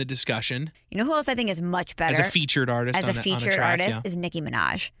probably in the discussion You know who else I think is much better as a featured artist. as on a on featured track, artist yeah. is Nicki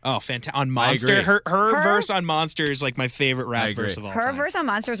Minaj. Oh, fantastic! On Monster, agree. her verse on Monster is like my favorite I rap agree. verse of all Her time. verse on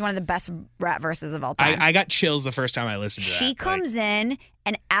Monster is one of the best rap verses of all time. I got chills the first time I listened to that. She Like, comes in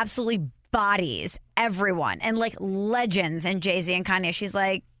and absolutely bodies everyone and like legends and Jay-Z and Kanye. She's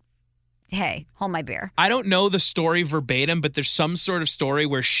like, hey, hold my beer. I don't know the story verbatim, but there's some sort of story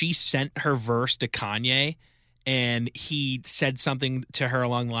where she sent her verse to Kanye and he said something to her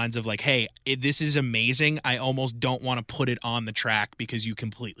along the lines of like, hey, this is amazing. I almost don't want to put it on the track because you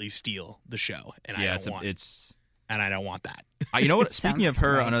completely steal the show. And I Yeah, don't want it's and I don't want that. You know what? Speaking of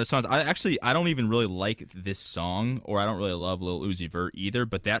her right. on other songs, I don't even really like this song, or I don't really love Lil Uzi Vert either.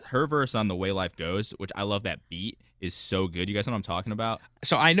 But her verse on "The Way Life Goes," which I love that beat, is so good. You guys know what I'm talking about?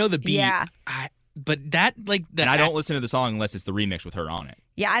 So I know the beat. Yeah. But that like that. And I don't listen to the song unless it's the remix with her on it.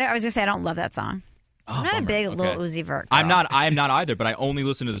 Yeah, I was gonna say I don't love that song. I'm not bummer. a big Okay. Lil Uzi Vert girl. I am not either. But I only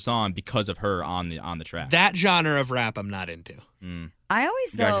listen to the song because of her on the track. That genre of rap, I'm not into. I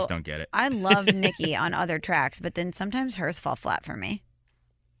always You guys though just don't get it. I love Nicki on other tracks, but then sometimes hers fall flat for me.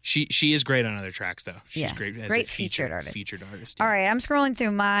 She is great on other tracks though. She's Yeah. great as Great a featured artist. Featured artist. All right, I'm scrolling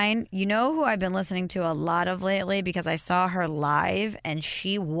through mine. You know who I've been listening to a lot of lately because I saw her live and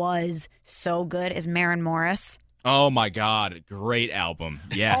she was so good is Maren Morris. Oh my God, great album.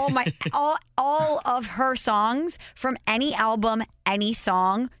 Yes. Oh my all of her songs from any album, any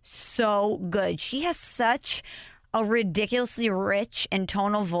song, so good. She has such a ridiculously rich and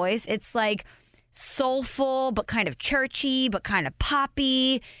tonal voice. It's like soulful but kind of churchy but kind of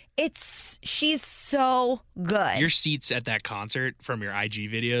poppy. She's so good. Your seats at that concert from your IG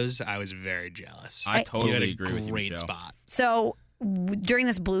videos, I was very jealous. I you totally had a agree with you, great Michelle. spot. So during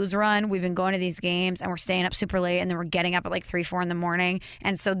this blues run, we've been going to these games and we're staying up super late and then we're getting up at like 3, 4 in the morning.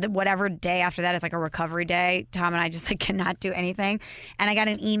 And so whatever day after that is like a recovery day. Tom and I just like cannot do anything. And I got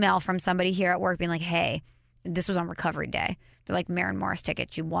an email from somebody here at work being like, hey, this was on recovery day. They're like, Maren Morris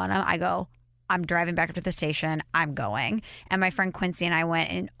tickets, you want them? I go, I'm driving back up to the station. I'm going. And my friend Quincy and I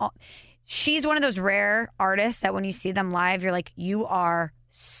went and she's one of those rare artists that when you see them live, you're like, you are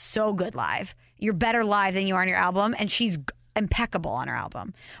so good live. You're better live than you are on your album. And she's impeccable on her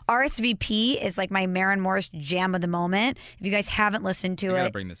album. RSVP is like my Maren Morris jam of the moment. If you guys haven't listened to I gotta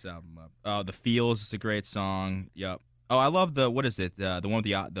it, bring this album up. The Feels is a great song. Yep. Oh, I love the one with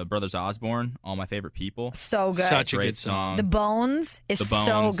the Brothers Osborne, All My Favorite People. so good. Such a Great good song. The Bones is The Bones,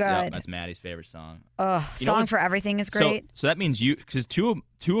 so yep, good. that's Maddie's favorite song. Ugh, You know Song what's- for Everything is great. So that means because two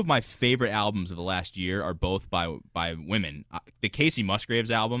of my favorite albums of the last year are both by women. The Casey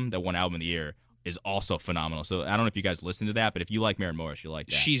Musgraves album, that one album of the year, is also phenomenal. So I don't know if you guys listen to that, but if you like Maren Morris, you'll like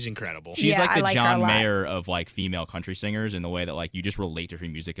that. She's incredible. She's Yeah, like I the like her a John lot. Mayer of like female country singers in the way that like you just relate to her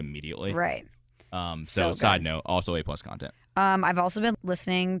music immediately. Right. So So side good. note, also A+ content. I've also been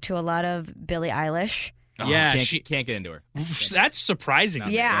listening to a lot of Billie Eilish. Yeah, can't get into her. That's surprising. No,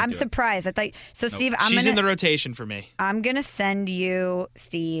 Yeah, can't I'm do it. surprised. I thought so. Steve, She's in the rotation for me. I'm gonna send you,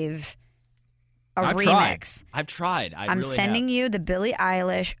 Steve, a I've remix. I've tried. I'm really sending have. you the Billie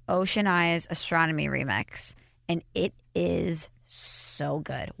Eilish Ocean Eyes Astronomy remix, and it is so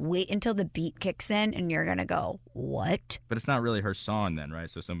good. Wait until the beat kicks in, and you're gonna go, "What?" But it's not really her song then, right?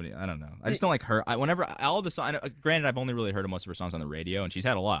 So somebody, I don't know. I just don't like her. Whenever all the songs, granted, I've only really heard most of her songs on the radio, and she's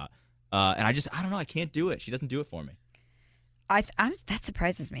had a lot. And I don't know. I can't do it. She doesn't do it for me. That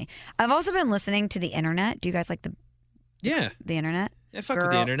surprises me. I've also been listening to the internet. Do you guys like the internet? Yeah, fuck with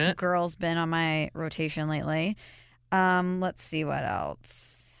the internet. Girl's been on my rotation lately. Let's see what else.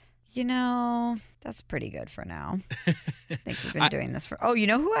 You know, that's pretty good for now. I think we've been doing this for. Oh, you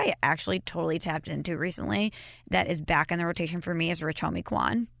know who I actually totally tapped into recently that is back in the rotation for me is Rich Homie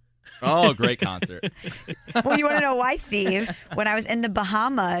Quan. Oh, great concert. Well, you want to know why, Steve? When I was in the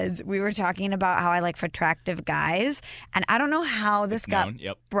Bahamas, we were talking about how I like attractive guys. And I don't know how this got known,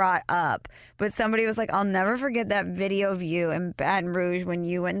 yep. brought up, but somebody was like, I'll never forget that video of you in Baton Rouge when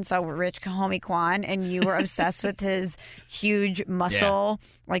you went and saw Rich Homie Quan and you were obsessed with his huge muscle,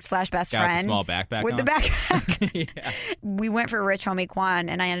 like / best Got friend. the small backpack With on. the backpack. Yeah. We went for Rich Homie Quan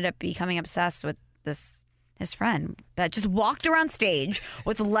and I ended up becoming obsessed with his friend that just walked around stage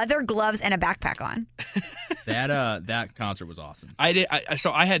with leather gloves and a backpack on. That concert was awesome.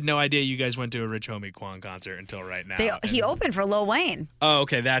 So I had no idea you guys went to a Rich Homie Quan concert until right now. He opened for Lil Wayne Oh,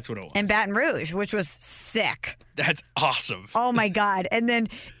 okay, that's what it was. in Baton Rouge, which was sick. That's awesome. Oh my God. And then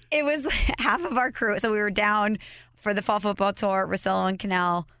it was half of our crew. So we were down for the fall football tour, Rosillo and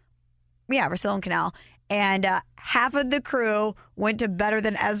Canal. Yeah, Rosillo and Canal. And half of the crew went to Better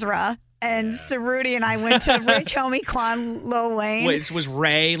Than Ezra. And Ceruti and I went to Rich Homie Quan, Lil Wayne. Wait, so was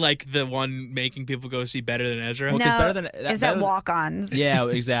Ray like the one making people go see Better Than Ezra? Well, no, 'cause Better Than- is Better that Than- walk-ons? Yeah,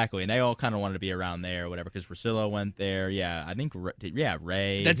 exactly. And they all kind of wanted to be around there or whatever because Rosillo went there. Yeah, I think,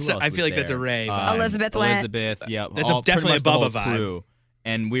 Ray. That's- Who else I was feel like that's there? a Ray vibe. Elizabeth went. Elizabeth, yeah. That's all, pretty definitely much a the whole Bubba vibe. crew.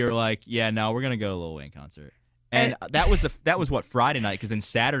 And we were like, yeah, no, we're going to go to a Lil Wayne concert. And that was what, Friday night, because then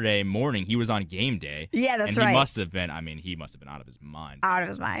Saturday morning he was on game day. Yeah, that's and right. He must have been out of his mind. Out of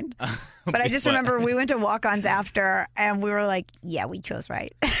his mind. But I just remember we went to walk-ons after, and we were like, yeah, we chose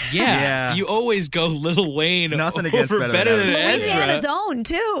right. Yeah. You always go Lil Wayne Nothing against over Better Better Than Than Lil Wayne had Ezra. his own,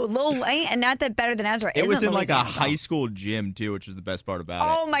 too. Lil Wayne, and not that Better Than Ezra It was isn't in like a Louisiana's own. high school gym too, which was the best part about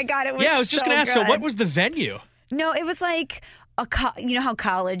it. Oh, my God, it was Yeah, I was just so going to ask, so good. what was the venue? No, it was like you know how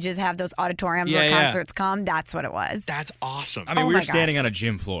colleges have those auditoriums where concerts come? That's what it was. That's awesome. I mean, we were standing on a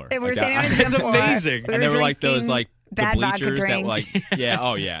gym floor. We were standing on a gym floor. That's amazing. And there were like those like bad the bleachers vodka that like drinks.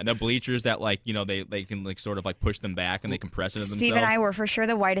 and the bleachers that like they can like sort of like push them back and they compress into themselves. Steve and I were for sure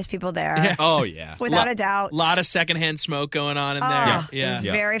the whitest people there. Yeah. Oh yeah, without a doubt. A lot of secondhand smoke going on in there. It was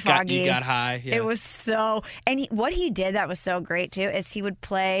very foggy. You got high. Yeah. It was so, and what he did that was so great too is he would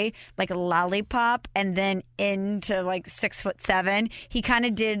play like a Lollipop, and then into like 6'7", he kind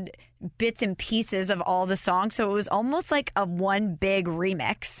of did bits and pieces of all the songs, so it was almost like a one big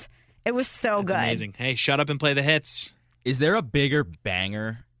remix. It was so good. Amazing. Hey, shut up and play the hits. Is there a bigger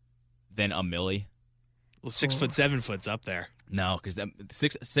banger than a Millie? Well, 6 foot, 7 foot's up there. No, because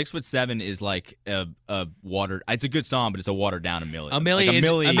 6'7" is like a watered. It's a good song, but it's a watered down Millie. A Millie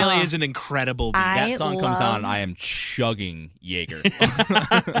is an incredible beat. That song comes on, and I am chugging Jaeger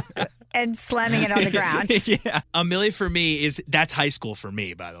and slamming it on the ground. Yeah, A Millie for me that's high school for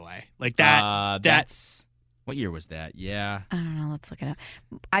me. By the way, like that. That's what year was that? Yeah, I don't know. Let's look it up.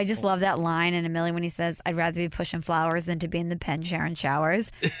 I just love that line in A Millie when he says, "I'd rather be pushing flowers than to be in the pen sharing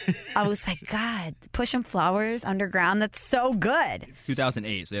showers." I was like, God, pushing flowers underground. That's so good.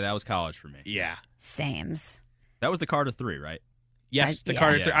 2008. So that was college for me. Yeah, Sames. That was the Carter 3, right? Yes, the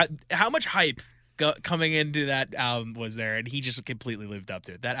Carter 3. How much hype coming into that album was there, and he just completely lived up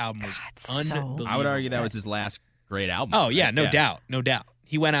to it. That album was unbelievable. I would argue that was his last great album. Oh yeah, no doubt.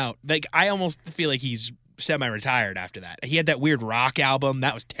 He went out like I almost feel like he's semi-retired after that. He had that weird rock album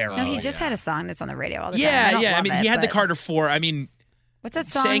that was terrible. No, he just had a song that's on the radio all the time. Yeah. I mean, he had the Carter 4. I mean, what's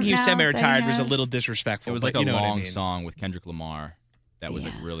that song? Saying he was semi-retired was a has? little disrespectful. It was like a long I mean. song with Kendrick Lamar that was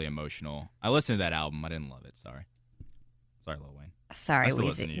like really emotional. I listened to that album. I didn't love it. Sorry, Lil Wayne. Sorry,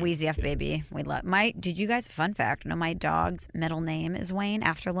 Wheezy F Baby. We love Did you guys? Fun fact: no, my dog's middle name is Wayne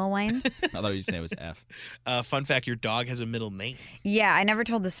after Lil Wayne. I thought you said it was F. Fun fact: your dog has a middle name. Yeah, I never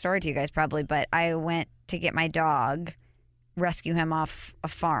told this story to you guys probably, but I went to get my dog, rescue him off a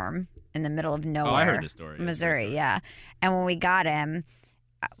farm in the middle of nowhere. Oh, I heard this story. Missouri, yeah. And when we got him,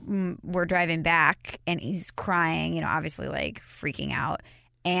 we're driving back, and he's crying. Obviously like freaking out.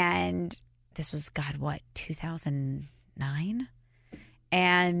 And this was 2009.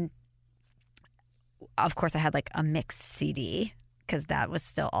 And of course, I had like a mixed CD because that was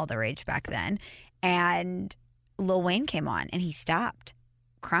still all the rage back then. And Lil Wayne came on and he stopped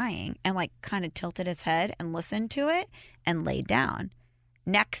crying and like kind of tilted his head and listened to it and laid down.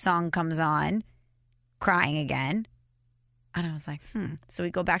 Next song comes on, crying again. And I was like, So we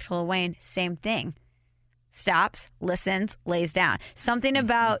go back to Lil Wayne, same thing. Stops, listens, lays down. Something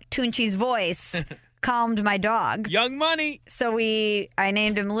about Tunchi's voice calmed my dog. Young Money. So I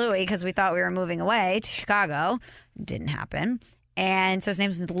named him Louie because we thought we were moving away to Chicago. Didn't happen. And so his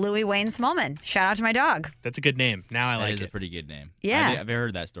name's Louie Wayne Smallman. Shout out to my dog. That's a good name. Now I like it. That is a pretty good name. Yeah. I've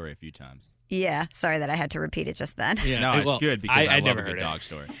heard that story a few times. Yeah. Sorry that I had to repeat it just then. Yeah. No, it's good because I love never a good heard dog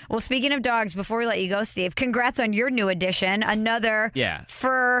story. Well, speaking of dogs, before we let you go, Steve, congrats on your new addition. Another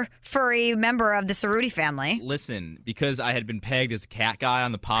furry member of the Ceruti family. Listen, because I had been pegged as a cat guy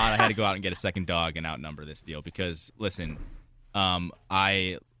on the pod, I had to go out and get a second dog and outnumber this deal. Because listen,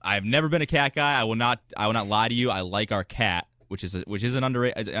 I've never been a cat guy. I will not lie to you. I like our cat, which is an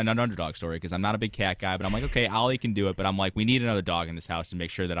underdog story because I'm not a big cat guy. But I'm like, okay, Ollie can do it. But I'm like, we need another dog in this house to make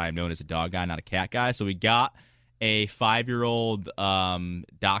sure that I am known as a dog guy, not a cat guy. So we got a 5-year-old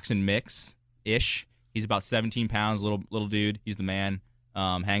dachshund mix-ish. He's about 17 pounds, little dude. He's the man.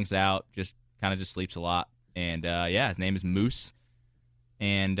 Hangs out, just sleeps a lot. And his name is Moose.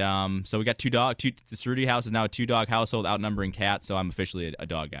 And so we got two dogs. The Ceruti house is now a 2-dog household, outnumbering cats. So I'm officially a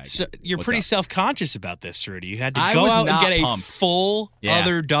dog guy. So you're What's pretty up? Self-conscious about this, Ceruti. You had to I go was out and not get pumped. a full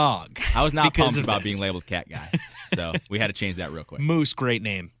other dog. I was not pumped of about this. being labeled cat guy. So we had to change that real quick. Moose, great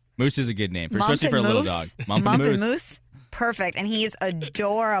name. Moose is a good name, Mump especially for a and little Moose? dog. Mump and Moose. Perfect. And he's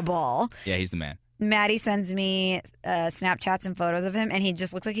adorable. Yeah, he's the man. Maddie sends me Snapchats and photos of him, and he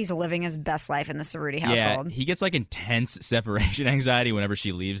just looks like he's living his best life in the Ceruti household. Yeah, he gets like intense separation anxiety whenever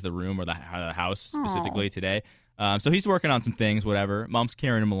she leaves the room or the house specifically today. So he's working on some things, whatever. Mom's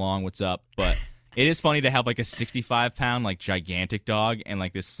carrying him along. What's up? But it is funny to have like a 65-pound like gigantic dog and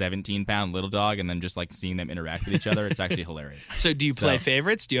like this 17-pound little dog, and then just like seeing them interact with each other. It's actually hilarious. So do you play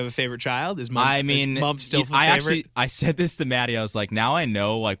favorites? Do you have a favorite child? Is Mom still the favorite? I said this to Maddie. I was like, now I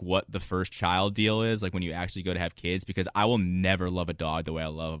know like what the first child deal is, like when you actually go to have kids, because I will never love a dog the way I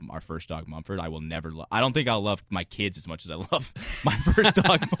love our first dog, Mumford. I will never I don't think I'll love my kids as much as I love my first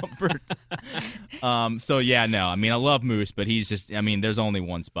dog, Mumford. So yeah, no. I mean, I love Moose, but he's just. I mean, there's only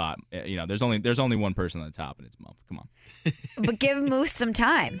one spot. There's only only one person on the top, and it's Muff. Come on. But give Moose some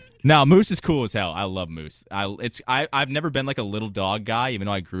time. No, Moose is cool as hell. I love Moose. I've never been like a little dog guy, even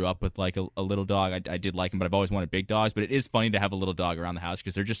though I grew up with like a little dog. I did like him, but I've always wanted big dogs. But it is funny to have a little dog around the house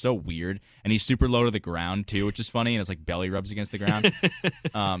because they're just so weird. And he's super low to the ground too, which is funny. And it's like belly rubs against the ground.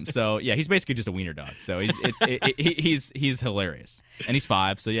 So yeah, he's basically just a wiener dog. So he's hilarious. And he's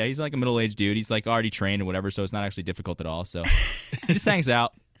 5. So yeah, he's like a middle-aged dude. He's like already trained and whatever. So it's not actually difficult at all. So he just hangs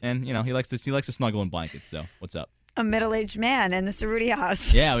out, and he likes to snuggle in blankets. So what's up? A middle-aged man in the Ceruti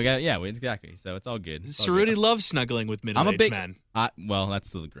house. Yeah, exactly. So it's all good. Ceruti loves snuggling with middle-aged men. Well, that's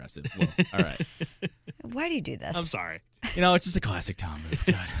still aggressive. Well, all right. Why do you do this? I'm sorry. It's just a classic Tom move.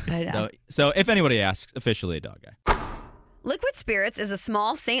 God. I know. So if anybody asks, officially a dog guy. Liquid Spirits is a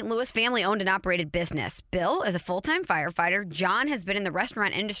small St. Louis family-owned and operated business. Bill is a full-time firefighter. John has been in the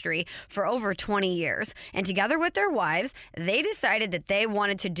restaurant industry for over 20 years. And together with their wives, they decided that they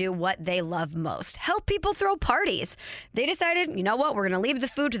wanted to do what they love most, help people throw parties. They decided, you know what, we're going to leave the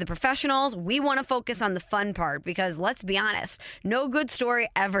food to the professionals. We want to focus on the fun part because, let's be honest, no good story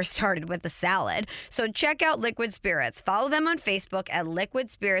ever started with a salad. So check out Liquid Spirits. Follow them on Facebook at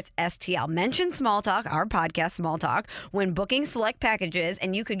Liquid Spirits STL. Mention Small Talk, our podcast Small Talk, when booking select packages,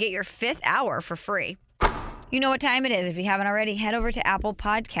 and you could get your 5th hour for free. You know what time it is. If you haven't already, head over to Apple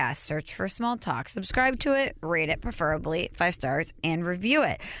Podcasts, search for Small Talk, subscribe to it, rate it, preferably 5 stars, and review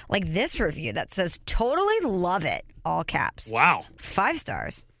it. Like this review that says, totally love it, all caps. Wow. 5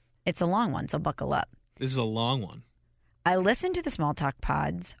 stars. It's a long one, so buckle up. This is a long one. I listen to the Small Talk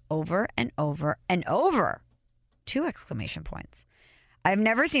pods over and over and over. 2 exclamation points. I've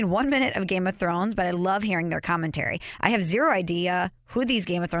never seen 1 minute of Game of Thrones, but I love hearing their commentary. I have zero idea who these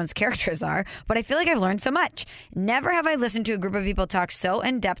Game of Thrones characters are, but I feel like I've learned so much. Never have I listened to a group of people talk so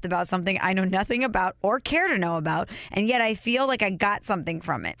in depth about something I know nothing about or care to know about, and yet I feel like I got something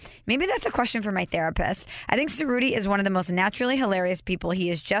from it. Maybe that's a question for my therapist. I think Ceruti is one of the most naturally hilarious people. He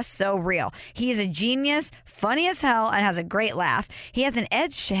is just so real. He is a genius, funny as hell, and has a great laugh. He has an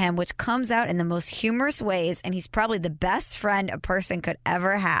edge to him which comes out in the most humorous ways, and he's probably the best friend a person could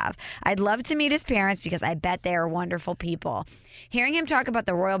ever have. I'd love to meet his parents because I bet they are wonderful people. Hearing him talk about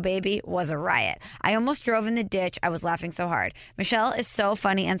the royal baby was a riot. I almost drove in the ditch. I was laughing so hard. Michelle is so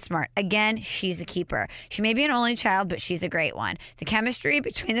funny and smart. Again, she's a keeper. She may be an only child, but she's a great one. The chemistry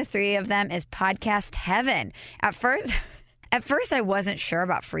between the 3 of them is podcast heaven. At first, I wasn't sure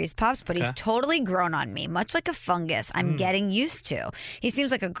about FreezePops, but he's totally grown on me, much like a fungus I'm getting used to. He seems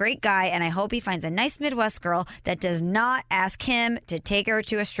like a great guy, and I hope he finds a nice Midwest girl that does not ask him to take her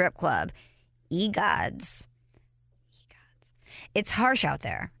to a strip club. Egods. It's harsh out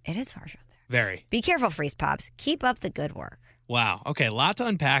there. It is harsh out there. Very. Be careful, FreezePops. Keep up the good work. Wow. Okay, a lot to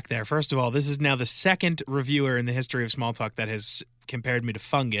unpack there. First of all, this is now the 2nd reviewer in the history of Small Talk that has compared me to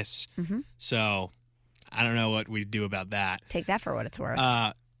fungus. Mm-hmm. So I don't know what we do about that. Take that for what it's worth.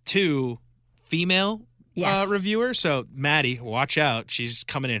 2, female reviewer. So Maddie, watch out. She's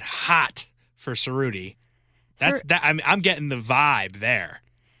coming in hot for Ceruti. I'm getting the vibe there.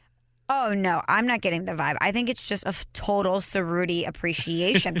 Oh, no, I'm not getting the vibe. I think it's just a total Ceruti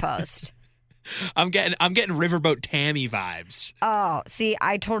appreciation post. I'm getting Riverboat Tammy vibes. Oh, see,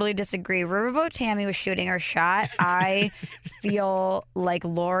 I totally disagree. Riverboat Tammy was shooting her shot. I feel like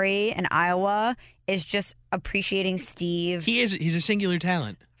Lori in Iowa is just appreciating Steve. He's a singular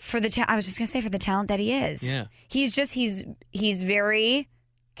talent. I was just going to say for the talent that he is. Yeah. He's very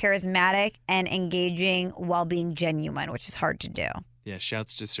charismatic and engaging while being genuine, which is hard to do. Yeah,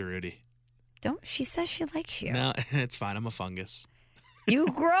 shouts to Ceruti. She says she likes you. No, it's fine. I'm a fungus.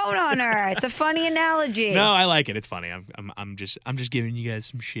 You've grown on her. It's a funny analogy. No, I like it. It's funny. I'm just giving you guys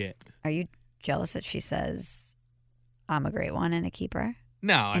some shit. Are you jealous that she says I'm a great one and a keeper?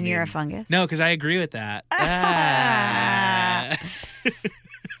 No, I mean, you're a fungus? No, because I agree with that.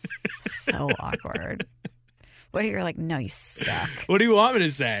 So awkward. What if you're like, no, you suck? What do you want me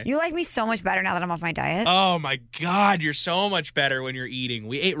to say? You like me so much better now that I'm off my diet. Oh, my God. You're so much better when you're eating.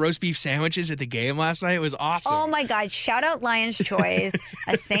 We ate roast beef sandwiches at the game last night. It was awesome. Oh, my God. Shout out Lion's Choice,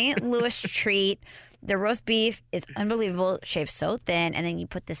 a St. Louis treat. The roast beef is unbelievable, shaved so thin, and then you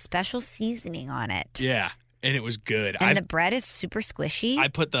put this special seasoning on it. Yeah, and it was good. And the bread is super squishy. I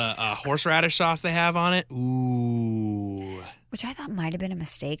put the horseradish sauce they have on it. Ooh. Which I thought might have been a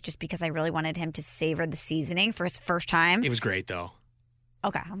mistake just because I really wanted him to savor the seasoning for his first time. It was great, though.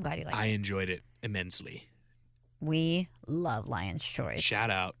 Okay, I'm glad you liked it. I enjoyed it immensely. We love Lion's Choice. Shout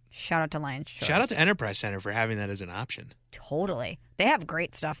out. Shout out to Lion's Choice. Shout out to Enterprise Center for having that as an option. Totally. They have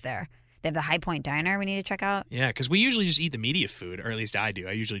great stuff there. They have the High Point Diner we need to check out. Yeah, because we usually just eat the media food, or at least I do.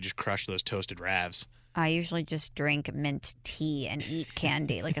 I usually just crush those toasted Ravs. I usually just drink mint tea and eat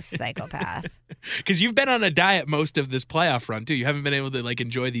candy like a psychopath. Because you've been on a diet most of this playoff run, too. You haven't been able to,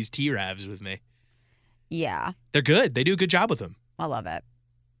 enjoy these tea Ravs with me. Yeah. They're good. They do a good job with them. I love it.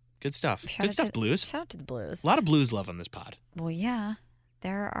 Good stuff. Good stuff, Blues. Shout out to the Blues. A lot of Blues love on this pod. Well, yeah.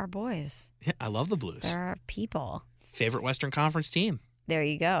 They're our boys. Yeah, I love the Blues. They're our people. Favorite Western Conference team. There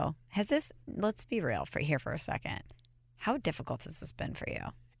you go. Let's be real here for a second. How difficult has this been for you?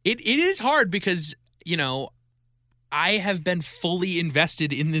 It is hard because, I have been fully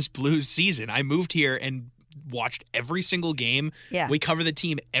invested in this Blues season. I moved here and watched every single game. Yeah. We cover the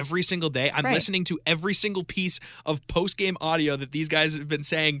team every single day. I'm listening to every single piece of post-game audio that these guys have been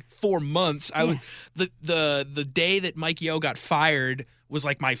saying for months. The day that Mike Yeo got fired was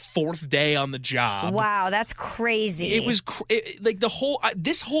like my 4th day on the job. Wow, that's crazy. It was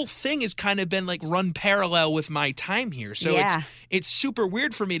this whole thing has kind of been run parallel with my time here. So it's super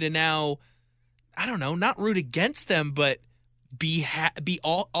weird for me to now, I don't know, not root against them, but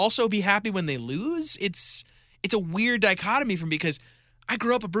also be happy when they lose. It's a weird dichotomy for me because I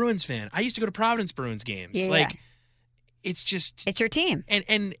grew up a Bruins fan. I used to go to Providence Bruins games. Yeah. It's just, it's your team.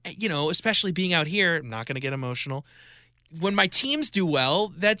 And especially being out here, I'm not going to get emotional. When my teams do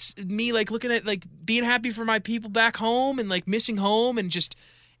well, that's me looking at being happy for my people back home and missing home and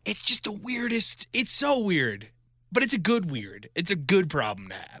it's just the weirdest. It's so weird, but it's a good weird. It's a good problem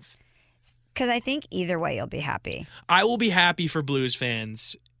to have. Because I think either way you'll be happy. I will be happy for Blues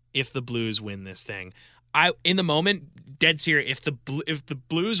fans if the Blues win this thing. In the moment, dead serious. If the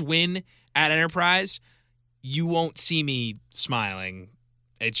Blues win at Enterprise, you won't see me smiling.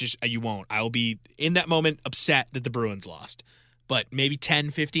 It's just, you won't. I will be, in that moment, upset that the Bruins lost. But maybe 10,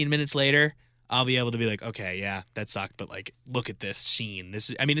 15 minutes later, I'll be able to be like, okay, yeah, that sucked, but look at this scene.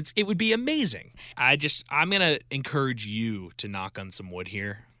 It would be amazing. I'm going to encourage you to knock on some wood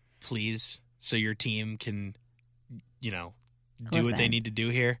here, please, so your team can, do what they need to do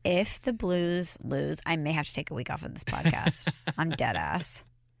here. If the Blues lose, I may have to take a week off of this podcast. I'm dead ass.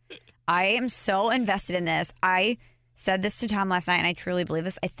 I am so invested in this. I said this to Tom last night, and I truly believe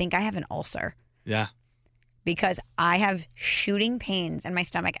this. I think I have an ulcer. Yeah. Because I have shooting pains in my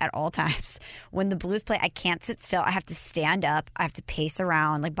stomach at all times. When the Blues play, I can't sit still. I have to stand up. I have to pace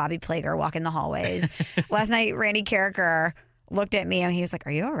around like Bobby Plager, walk in the hallways. Last night, Randy Carricker looked at me and he was like,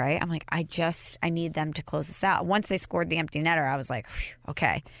 "Are you all right?" I'm like, I need them to close this out. Once they scored the empty netter, I was like,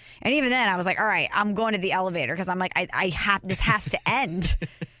 okay. And even then I was like, all right, I'm going to the elevator because I'm like, this has to end.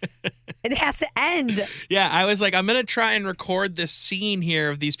 It has to end. Yeah, I was like, I'm going to try and record this scene here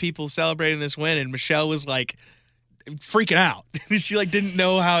of these people celebrating this win. And Michelle was freaking out. She didn't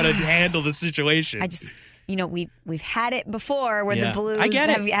know how to handle the situation. I just, we've had it before where the Blues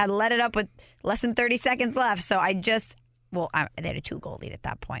had let it up with less than 30 seconds left. So they had a 2-goal lead at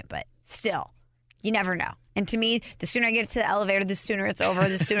that point, but still, you never know. And to me, the sooner I get to the elevator, the sooner it's over,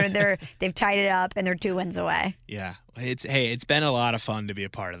 the sooner they've tied it up and they're 2 wins away. Yeah. It's been a lot of fun to be a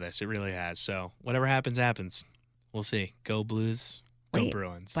part of this. It really has. So whatever happens, happens. We'll see. Go Blues. Go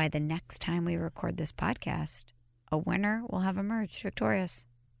Bruins. By the next time we record this podcast, a winner will have emerged victorious.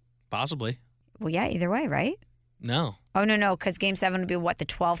 Possibly. Well, yeah, either way, right? No. Oh, no, because Game 7 would be the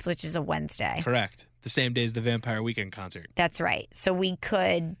 12th, which is a Wednesday. Correct. The same day as the Vampire Weekend concert. That's right. So we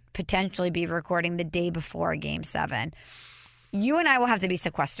could potentially be recording the day before Game 7. You and I will have to be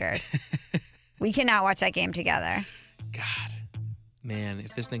sequestered. We cannot watch that game together. God. Man,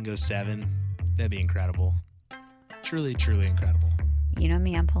 if this thing goes 7, that'd be incredible. Truly, truly incredible. You know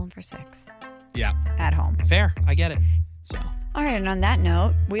me, I'm pulling for 6. Yeah. At home. Fair. I get it. So. All right, and on that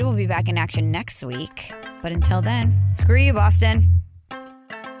note, we will be back in action next week. But until then, screw you, Boston.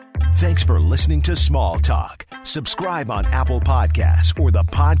 Thanks for listening to Small Talk. Subscribe on Apple Podcasts or the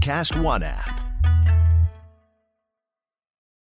Podcast One app.